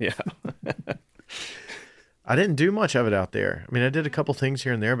 Yeah. I didn't do much of it out there. I mean, I did a couple things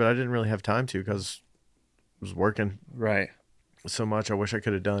here and there, but I didn't really have time to because I was working so much. I wish I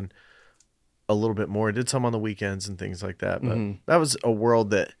could have done a little bit more. I did some on the weekends and things like that, but that was a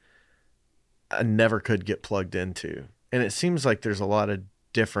world that I never could get plugged into. And it seems like there's a lot of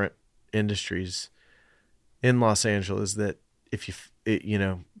different industries in Los Angeles that if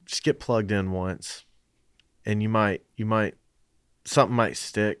just get plugged in once and you might something might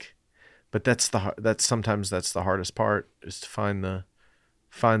stick, but sometimes that's the hardest part, is to find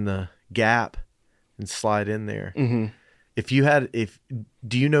the gap and slide in there. Mm-hmm.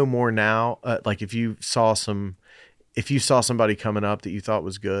 Do you know more now? Like if you saw somebody coming up that you thought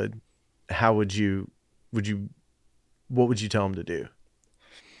was good, what would you tell them to do?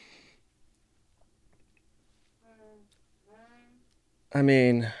 I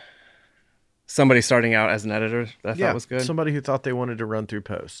mean, somebody starting out as an editor that I thought was good. Somebody who thought they wanted to run through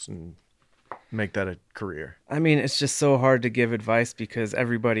posts and make that a career. I mean, it's just so hard to give advice because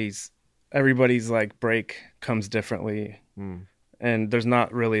everybody's like break comes differently. And there's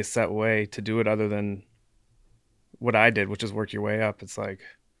not really a set way to do it other than what I did, which is work your way up. It's like,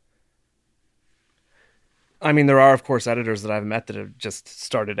 I mean, there are of course editors that I've met that have just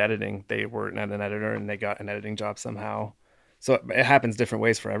started editing. They weren't an editor and they got an editing job somehow. So it happens different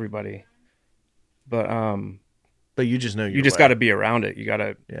ways for everybody. But you just know you just got to be around it. You got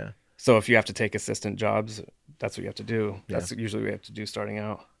to. Yeah. So if you have to take assistant jobs, that's what you have to do. Yeah. That's usually what you have to do starting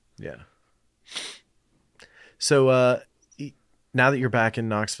out. Yeah. So now that you're back in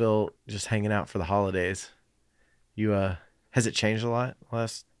Knoxville, just hanging out for the holidays, has it changed a lot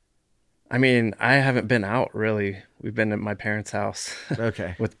I mean, I haven't been out really. We've been at my parents' house.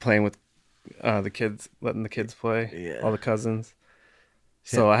 Okay. playing with the kids, letting the kids play. Yeah. All the cousins.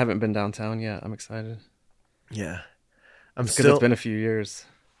 So I haven't been downtown yet. I'm excited. Yeah. Because it's been a few years.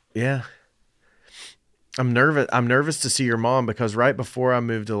 Yeah. I'm nervous. I'm nervous to see your mom because right before I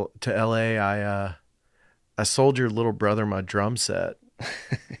moved to LA, I sold your little brother my drum set.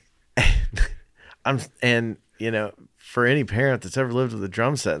 And for any parent that's ever lived with a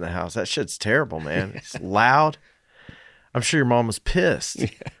drum set in the house, that shit's terrible, man. It's loud. I'm sure your mom was pissed. Yeah.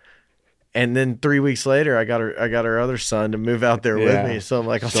 And then 3 weeks later, I got her other son to move out there with me. So I'm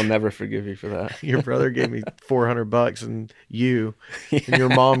like, she'll never forgive you for that. Your brother gave me $400 and and your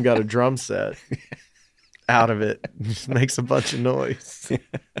mom got a drum set out of it. Just makes a bunch of noise.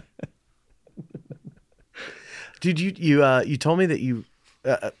 Dude, you told me that you,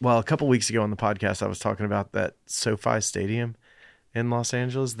 a couple weeks ago on the podcast, I was talking about that SoFi Stadium in Los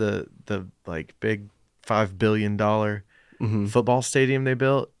Angeles, the like big $5 billion football stadium they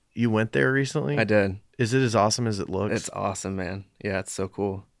built. You went there recently? I did. Is it as awesome as it looks? It's awesome, man. Yeah, it's so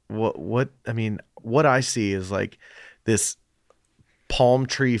cool. What I see is like this palm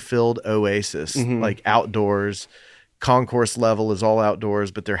tree filled oasis, like outdoors. Concourse level is all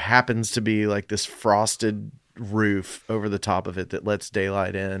outdoors, but there happens to be like this frosted roof over the top of it that lets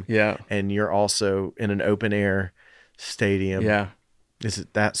daylight in. Yeah. And you're also in an open air stadium. Yeah. Is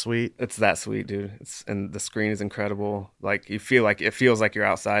it that sweet? It's that sweet, dude. And the screen is incredible. Like it feels like you're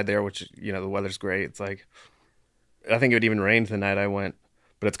outside there, which, the weather's great. It's like, I think it would even rain the night I went,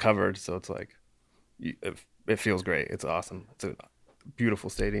 but it's covered. So it's like, it feels great. It's awesome. It's a beautiful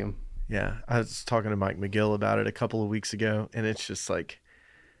stadium. Yeah. I was talking to Mike McGill about it a couple of weeks ago, and it's just like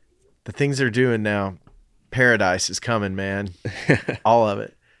the things they're doing now, paradise is coming, man. All of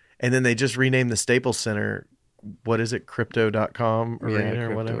it. And then they just renamed the Staples Center. What is it? Crypto.com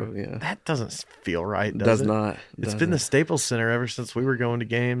arena or whatever. Yeah. That doesn't feel right, does it? Not. It's been the Staples Center ever since we were going to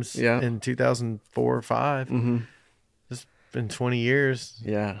games in 2004 or 5. Mm-hmm. It's been 20 years.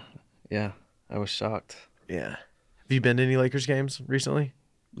 Yeah. Yeah. I was shocked. Yeah. Have you been to any Lakers games recently?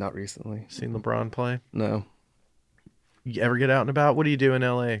 Not recently. Seen LeBron play? No. You ever get out and about? What do you do in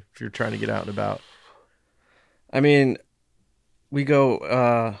LA if you're trying to get out and about? I mean, we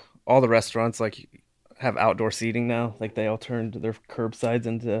go, all the restaurants, like, have outdoor seating now. Like they all turned their curbsides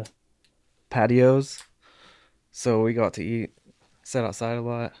into patios, so we go out to eat, sit outside a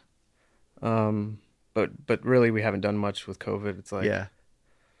lot. But really we haven't done much with COVID. It's like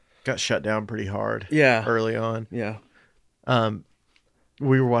got shut down pretty hard early on.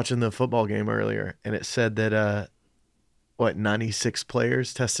 We were watching the football game earlier, and it said that 96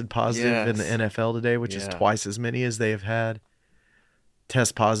 players tested positive in the NFL today, which is twice as many as they have had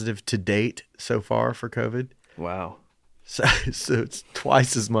test positive to date so far for COVID. Wow. So it's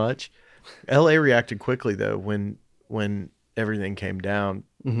twice as much. LA reacted quickly though when everything came down.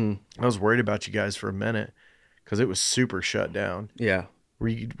 Mm-hmm. I was worried about you guys for a minute because it was super shut down. Yeah. Were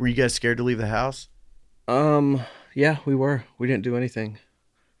you guys scared to leave the house? Yeah, we were. We didn't do anything.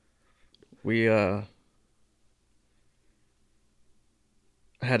 We had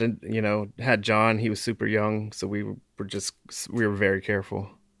John. He was super young, so we were very careful.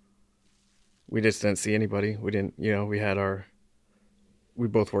 We just didn't see anybody. We didn't, we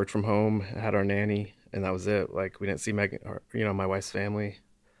both worked from home, had our nanny, and that was it. Like we didn't see Megan, or, my wife's family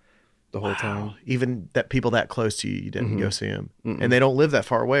the whole time. Even that people that close to you didn't go see them. Mm-mm. And they don't live that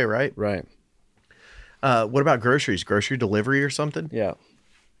far away, right? Right. What about groceries? Grocery delivery or something? Yeah.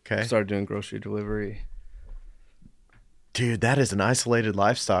 Okay. Started doing grocery delivery. Dude, that is an isolated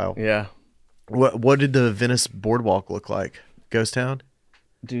lifestyle. Yeah. What did the Venice Boardwalk look like? Ghost town?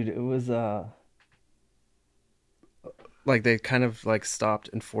 Dude, it was like they kind of like stopped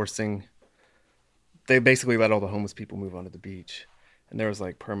enforcing. They basically let all the homeless people move onto the beach, and there was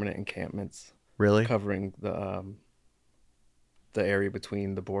like permanent encampments. Really? Covering the area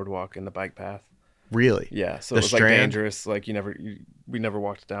between the boardwalk and the bike path. Really? Yeah. So it was like dangerous. Like we never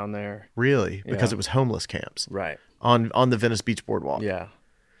walked down there. Really? Because it was homeless camps. Right. On the Venice Beach Boardwalk. Yeah.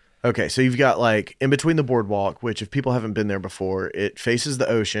 Okay, so you've got like in between the boardwalk, which if people haven't been there before, it faces the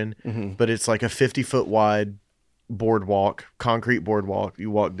ocean, but it's like a 50-foot wide boardwalk, concrete boardwalk.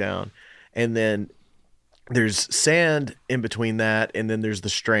 You walk down, and then there's sand in between that, and then there's the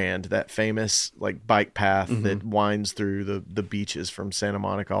Strand, that famous like bike path that winds through the beaches from Santa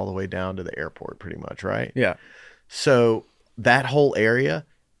Monica all the way down to the airport, pretty much, right? Yeah. So that whole area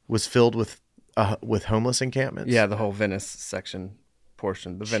was filled with homeless encampments. Yeah, the whole Venice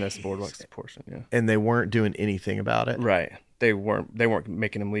portion, the Venice boardwalk portion. Yeah. And they weren't doing anything about it. Right. They weren't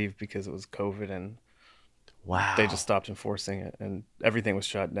making them leave because it was COVID, and wow, they just stopped enforcing it, and everything was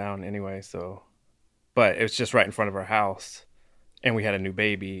shut down anyway. So, but it was just right in front of our house, and we had a new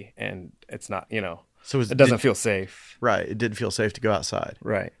baby, and it's not, so it doesn't feel safe. Right. It didn't feel safe to go outside.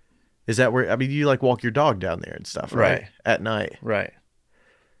 Right. Is that where, you like walk your dog down there and stuff, right? At night. Right.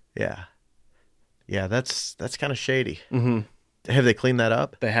 Yeah. Yeah. That's kind of shady. Mm-hmm. Have they cleaned that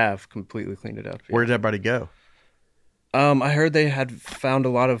up? They have completely cleaned it up. Yeah. Where did everybody go? I heard they had found a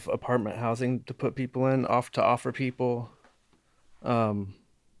lot of apartment housing to put people in, to offer people.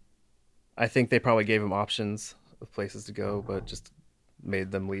 I think they probably gave them options of places to go, but just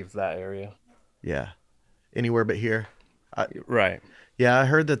made them leave that area. Yeah. Anywhere but here. Right. Yeah, I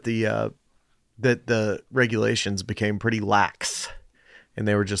heard that the regulations became pretty lax, and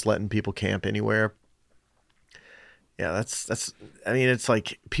they were just letting people camp anywhere. Yeah, that's. I mean, it's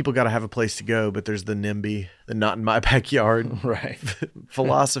like people got to have a place to go, but there's the NIMBY, the not in my backyard, Right.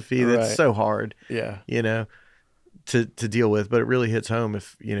 philosophy that's Right. so hard, Yeah. To deal with. But it really hits home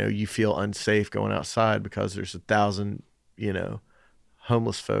if you feel unsafe going outside because there's 1,000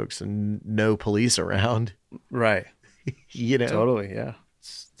 homeless folks and no police around. Right. Totally. Yeah.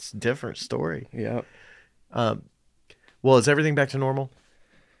 It's a different story. Yeah. Well, is everything back to normal?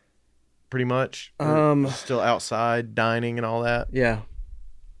 Pretty much. Still outside dining and all that. Yeah.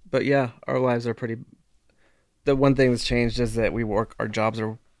 But yeah, our lives are pretty. The one thing that's changed is that our jobs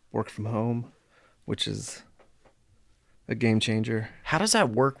are work from home, which is a game changer. How does that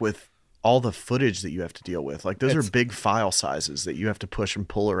work with all the footage that you have to deal with? Like those are big file sizes that you have to push and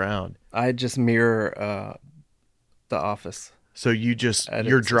pull around. I just mirror the office. So you're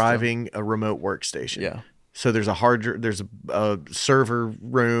system. driving a remote workstation. Yeah. So there's there's a server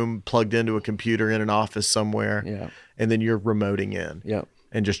room plugged into a computer in an office somewhere. Yeah. And then you're remoting in. Yeah.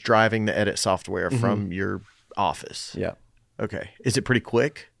 And just driving the edit software from your office. Yeah. Okay. Is it pretty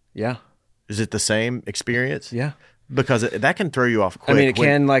quick? Yeah. Is it the same experience? Yeah. Because that can throw you off quick. I mean, it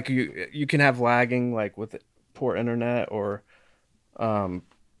can, like, you can have lagging, like, with poor internet or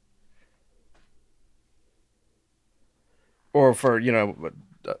for,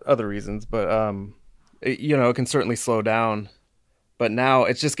 other reasons. But, it can certainly slow down. But now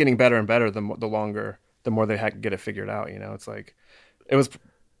it's just getting better and better the more they get it figured out, It's like, it was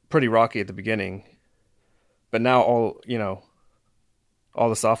pretty rocky at the beginning. But now all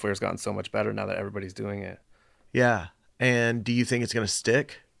the software has gotten so much better now that everybody's doing it. Yeah. And do you think it's going to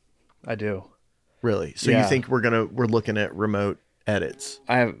stick? I do. Really? So Yeah. you think we're looking at remote edits?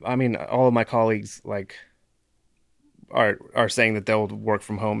 I mean, all of my colleagues are saying that they'll work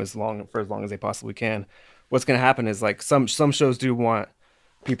from home for as long as they possibly can. What's going to happen is like some shows do want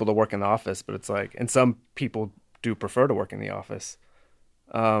people to work in the office, but it's like, and some people do prefer to work in the office.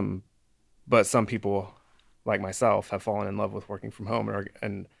 But some people like myself have fallen in love with working from home,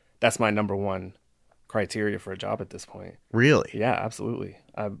 and that's my number one criteria for a job at this point. Really? Yeah, absolutely.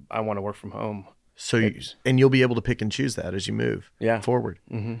 I want to work from home. So and you'll be able to pick and choose that as you move forward.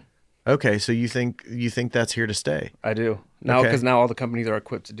 Mm-hmm. Okay, so you think that's here to stay? I do now, because now all the companies are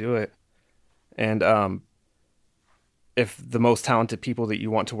equipped to do it, and if the most talented people that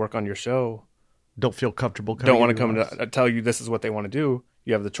you want to work on your show don't feel comfortable, don't want to come to tell you this is what they want to do,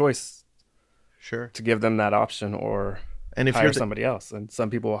 you have the choice. Sure. To give them that option, or if hire somebody else. And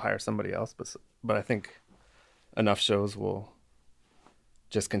some people will hire somebody else, but I think enough shows will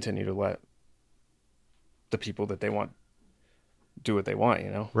just continue to let the people that they want do what they want,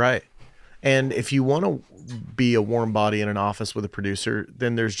 Right. And if you want to be a warm body in an office with a producer,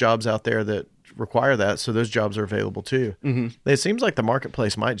 then there's jobs out there that require that. So those jobs are available too. Mm-hmm. It seems like the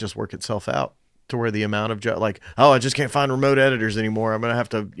marketplace might just work itself out to where the amount of I just can't find remote editors anymore. I'm going to have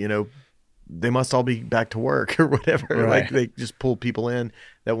to, they must all be back to work or whatever. Right. Like they just pull people in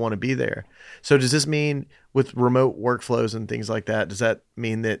that want to be there. So does this mean with remote workflows and things like that, does that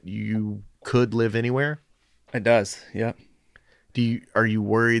mean that you could live anywhere? It does. Yeah. Are you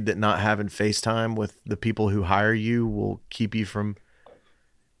worried that not having FaceTime with the people who hire you will keep you from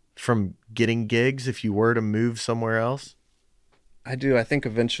getting gigs if you were to move somewhere else? I do. I think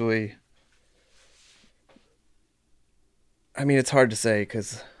eventually, I mean, it's hard to say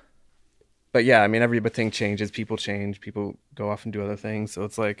but yeah, I mean, everything changes. People change. People go off and do other things. So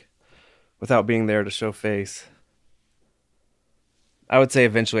it's like, without being there to show face, I would say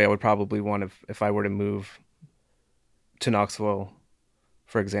eventually I would probably want if I were to move to Knoxville,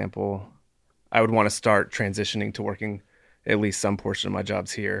 for example, I would want to start transitioning to working at least some portion of my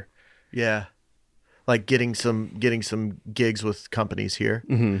jobs here. Yeah. Like getting some gigs with companies here.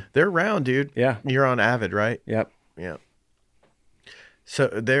 Mm-hmm. They're around, dude. Yeah. You're on Avid, right? Yep. Yeah. So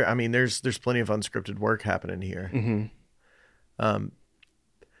there's plenty of unscripted work happening here. Mm-hmm.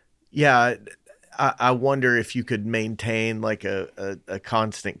 Yeah. I wonder if you could maintain like a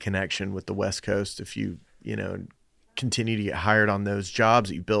constant connection with the West Coast if you continue to get hired on those jobs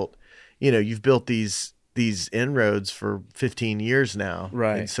that you built. You've built these inroads for 15 years now.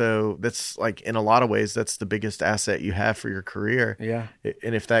 Right. And so that's like, in a lot of ways, that's the biggest asset you have for your career. Yeah.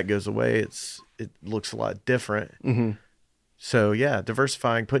 And if that goes away, it looks a lot different. Mm-hmm. So yeah,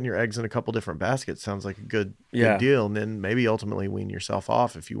 diversifying, putting your eggs in a couple different baskets sounds like a good deal. And then maybe ultimately wean yourself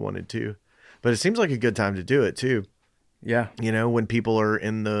off if you wanted to. But it seems like a good time to do it too. Yeah. You know, when people are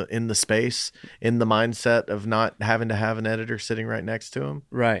in the space, in the mindset of not having to have an editor sitting right next to them.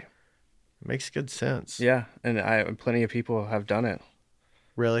 Right. It makes good sense. Yeah. And plenty of people have done it.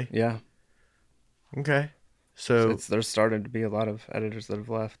 Really? Yeah. Okay. So There's starting to be a lot of editors that have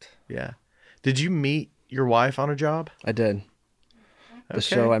left. yeah. Did you meet your wife on a job? I did. The Okay.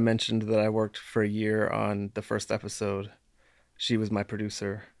 show I mentioned that I worked for a year on the first episode, she was my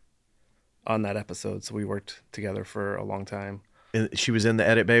producer on that episode. So we worked together for a long time. And she was in the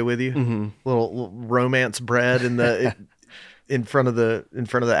edit bay with you? Mm-hmm. Little romance bread in the in front of the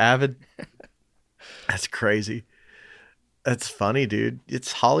Avid. That's crazy. That's funny, dude.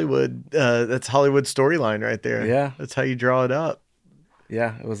 It's Hollywood. That's Hollywood storyline right there. Yeah. That's how you draw it up.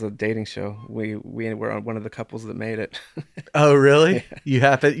 Yeah, it was a dating show. We were one of the couples that made it. Oh, really?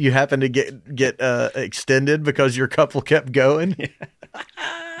 Yeah. You happen to get extended because your couple kept going. Yeah.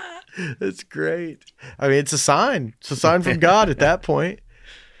 That's great. I mean, it's a sign. It's a sign from God at that point.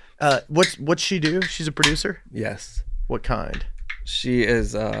 What's she do? She's a producer. Yes, What kind? she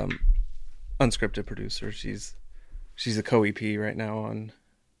is unscripted producer. She's a co-EP right now on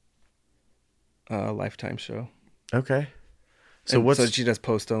a Lifetime show. Okay. So so she does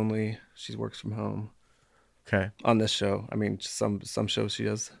post only. She works from home okay? on this show. I mean, some shows she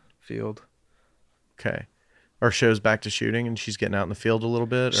does field. Okay. Our show's back to shooting, and she's getting out in the field a little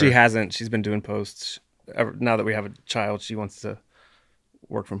bit. She or- hasn't. She's been doing posts. Now that we have a child, she wants to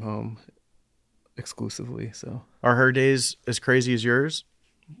work from home exclusively. So Are her days as crazy as yours?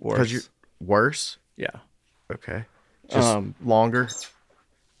 worse. You're worse. Yeah. Okay. Just longer.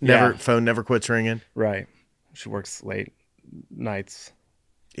 Yeah. Phone never quits ringing. Right. She works late nights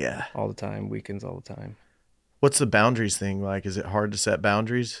Yeah. all the time, weekends all the time. What's the boundaries thing like? Is it hard to set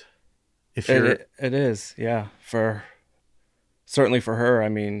boundaries? If you're It is, yeah. Certainly for her, I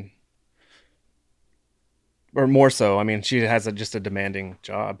mean, or more so. I mean, she has just a demanding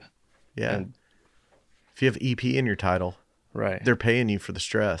job. yeah. And, If you have EP in your title, right. they're paying you for the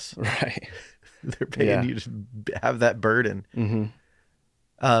stress. Right. They're paying Yeah. you to have that burden.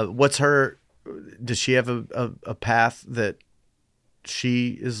 Mm-hmm. What's her? Does she have a path that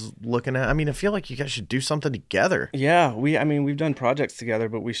she is looking at? I mean, I feel like you guys should do something together. Yeah, we've done projects together,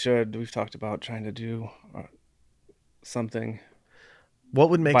 but we've talked about trying to do something What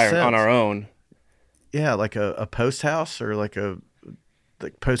would make sense on our own. Yeah, like a post house or like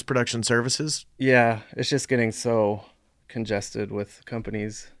post production services. Yeah, it's just getting so congested with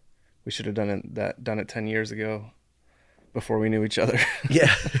companies. We should have done it 10 years ago before we knew each other.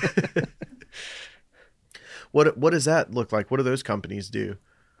 Yeah. What does that look like? What do those companies do?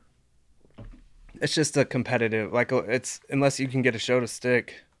 It's just a competitive, like it's unless you can get a show to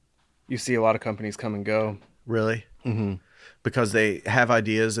stick, you see a lot of companies come and go. Really? Mm-hmm. Because they have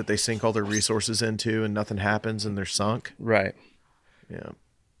ideas that they sink all their resources into and nothing happens and they're sunk. Right. Yeah.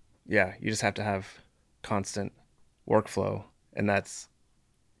 Yeah, you just have to have constant workflow, and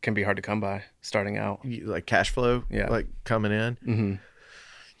can be hard to come by starting out. Like cash flow, Yeah. like coming in. Mm-hmm.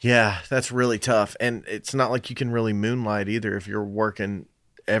 Yeah, that's really tough. And it's not like you can really moonlight either if you're working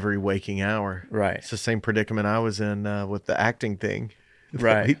every waking hour. Right. It's the same predicament I was in with the acting thing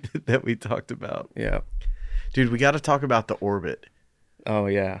Right. that we talked about. Yeah. Dude, we got to talk about the Orbit. Oh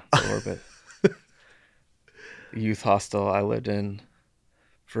yeah, the Orbit. Youth hostel I lived in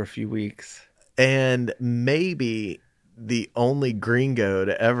for a few weeks. And maybe the only gringo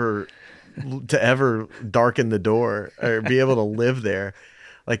to ever darken the door or be able to live there.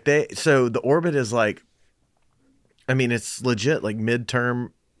 So the Orbit is like, I mean, it's legit like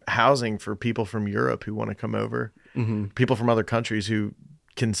midterm housing for people from Europe who want to come over, people from other countries who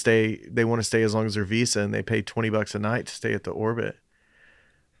can stay. They want to stay as long as their visa, and they pay $20 a night to stay at the Orbit.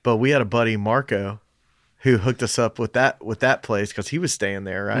 But we had a buddy, Marco, who hooked us up with that place because he was staying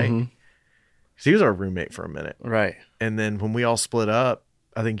there, right? Because he was our roommate for a minute. Right. And then when we all split up,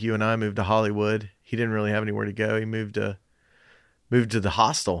 I think you and I moved to Hollywood. He didn't really have anywhere to go. He moved to the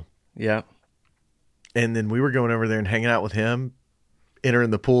hostel. Yeah. And then we were going over there and hanging out with him, entering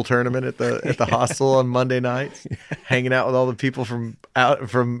the pool tournament at the hostel on Monday nights, hanging out with all the people from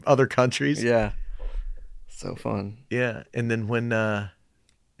other countries. Yeah. So fun. Yeah. And then when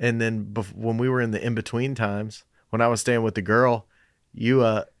we were in the in-between times, when I was staying with the girl, you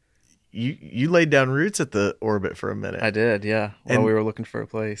laid down roots at the Orbit for a minute. I did, yeah. While we were looking for a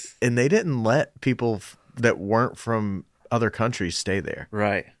place. And they didn't let people that weren't from other countries stay there.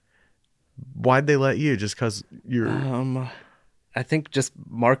 Right. Why'd they let you? Just because you're... I think just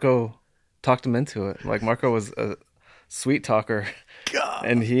Marco talked him into it. Like Marco was a sweet talker. God.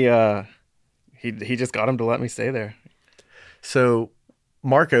 And he just got him to let me stay there. So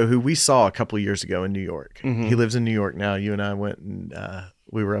Marco, who we saw a couple years ago in New York, Mhm. he lives in New York now. You and I went and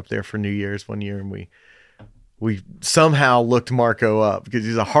we were up there for New Year's one year, and we somehow looked Marco up because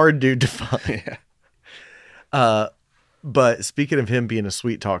he's a hard dude to find. Yeah. But speaking of him being a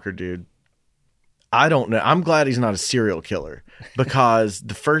sweet talker, dude, I don't know. I'm glad he's not a serial killer, because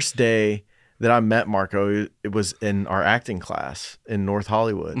the first day that I met Marco, it was in our acting class in North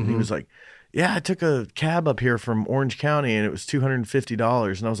Hollywood. And he was like, yeah, I took a cab up here from Orange County and it was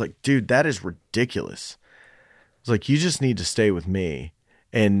 $250. And I was like, dude, that is ridiculous. I was like, you just need to stay with me.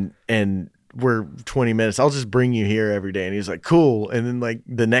 And we're 20 minutes. I'll just bring you here every day. And he's like, cool. And then like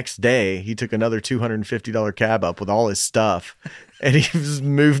the next day he took another $250 cab up with all his stuff. And he just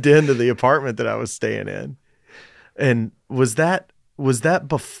moved into the apartment that I was staying in. And was that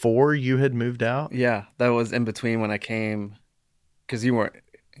before you had moved out? Yeah, that was in between when I came, because he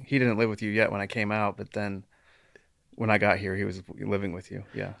didn't live with you yet when I came out, but then when I got here, he was living with you.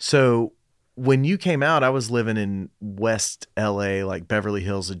 Yeah. So when you came out, I was living in West LA, like Beverly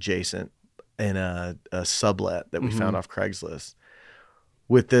Hills adjacent, in a sublet that we found off Craigslist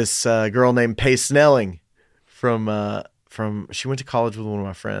with this girl named Pace Snelling from she went to college with one of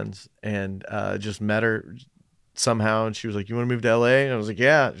my friends, and just met her somehow. And she was like, you want to move to LA? And I was like,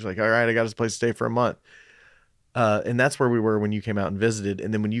 yeah. She's like, all right, I got this place to stay for a month. And that's where we were when you came out and visited.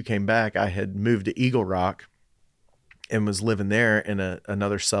 And then when you came back, I had moved to Eagle Rock and was living there in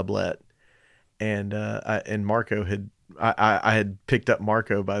another sublet. And Marco I had picked up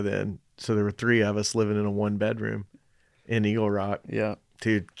Marco by then. So there were three of us living in a 1-bedroom in Eagle Rock. Yeah.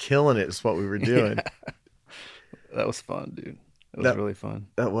 Dude, killing it is what we were doing. Yeah. That was fun, dude. It was really fun.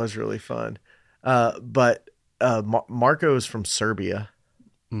 That was really fun. But Marco is from Serbia,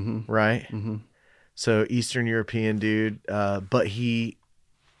 right? Mm-hmm. So Eastern European dude. But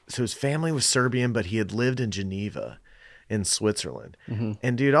so his family was Serbian, but he had lived in Geneva in Switzerland. Mm-hmm.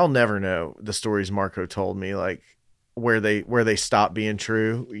 And dude, I'll never know the stories Marco told me, like where they stopped being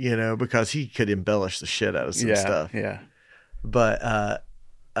true, because he could embellish the shit out of some stuff. Yeah. But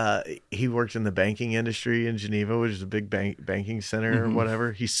he worked in the banking industry in Geneva, which is a big banking center or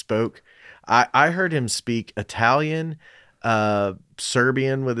whatever. He spoke. I heard him speak Italian,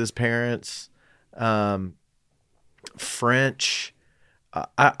 Serbian with his parents, French.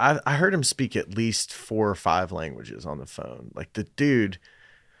 I heard him speak at least 4 or 5 languages on the phone. Like the dude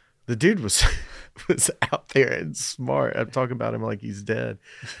was out there and smart. I'm talking about him like he's dead,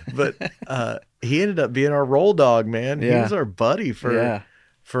 but he ended up being our roll dog, man. Yeah. He was our buddy for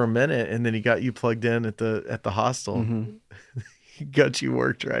a minute, and then he got you plugged in at the hostel. He got you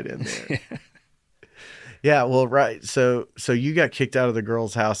worked right in there. Yeah, well, right. So you got kicked out of the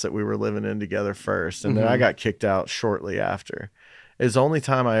girl's house that we were living in together first, and then I got kicked out shortly after. It's the only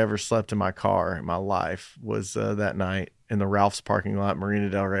time I ever slept in my car in my life was that night in the Ralph's parking lot, Marina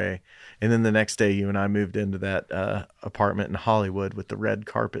Del Rey. And then the next day, you and I moved into that apartment in Hollywood with the red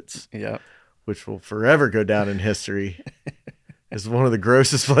carpets, which will forever go down in history as one of the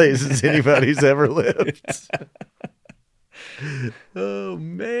grossest places anybody's ever lived. Oh,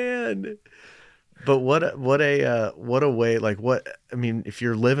 man. But what a way, like if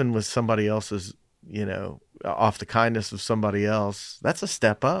you're living with somebody else's, off the kindness of somebody else, that's a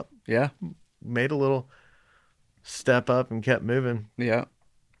step up. Yeah. Made a little step up and kept moving. Yeah.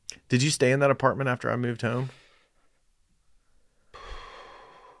 Did you stay in that apartment after I moved home?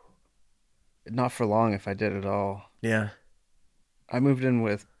 Not for long, if I did at all. Yeah. I moved in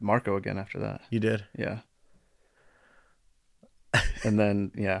with Marco again after that. You did? Yeah. And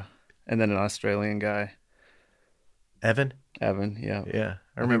then, and then an Australian guy. Evan, yeah. Yeah.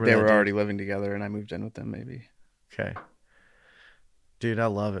 I remember they were already living together, and I moved in with them maybe. Okay. Dude, I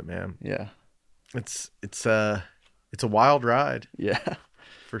love it, man. Yeah. It's a wild ride. Yeah.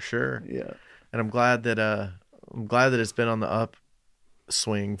 For sure. Yeah. And I'm glad that it's been on the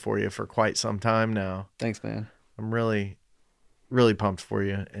upswing for you for quite some time now. Thanks, man. I'm really, really pumped for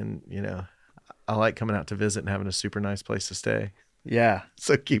you. And, I like coming out to visit and having a super nice place to stay. Yeah.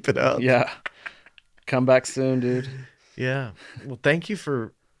 So keep it up. Yeah. Come back soon, dude. Yeah. Well, thank you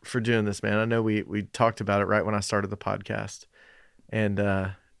for doing this, man. I know we talked about it right when I started the podcast, and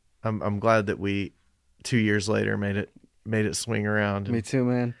I'm glad that we 2 years later made it swing around. Me too,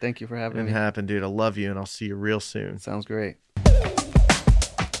 man. Thank you for having me. It happened, dude. I love you, and I'll see you real soon. Sounds great.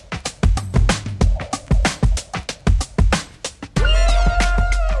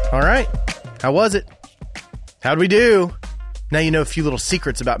 All right. How was it? How'd we do? Now you know a few little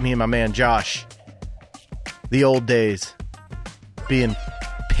secrets about me and my man Josh. The old days. Being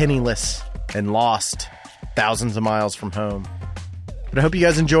penniless and lost thousands of miles from home. But I hope you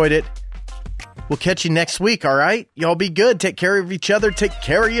guys enjoyed it. We'll catch you next week, all right? Y'all be good. Take care of each other. Take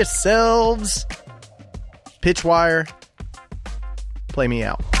care of yourselves. Pitchwire, play me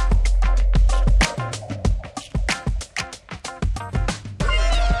out.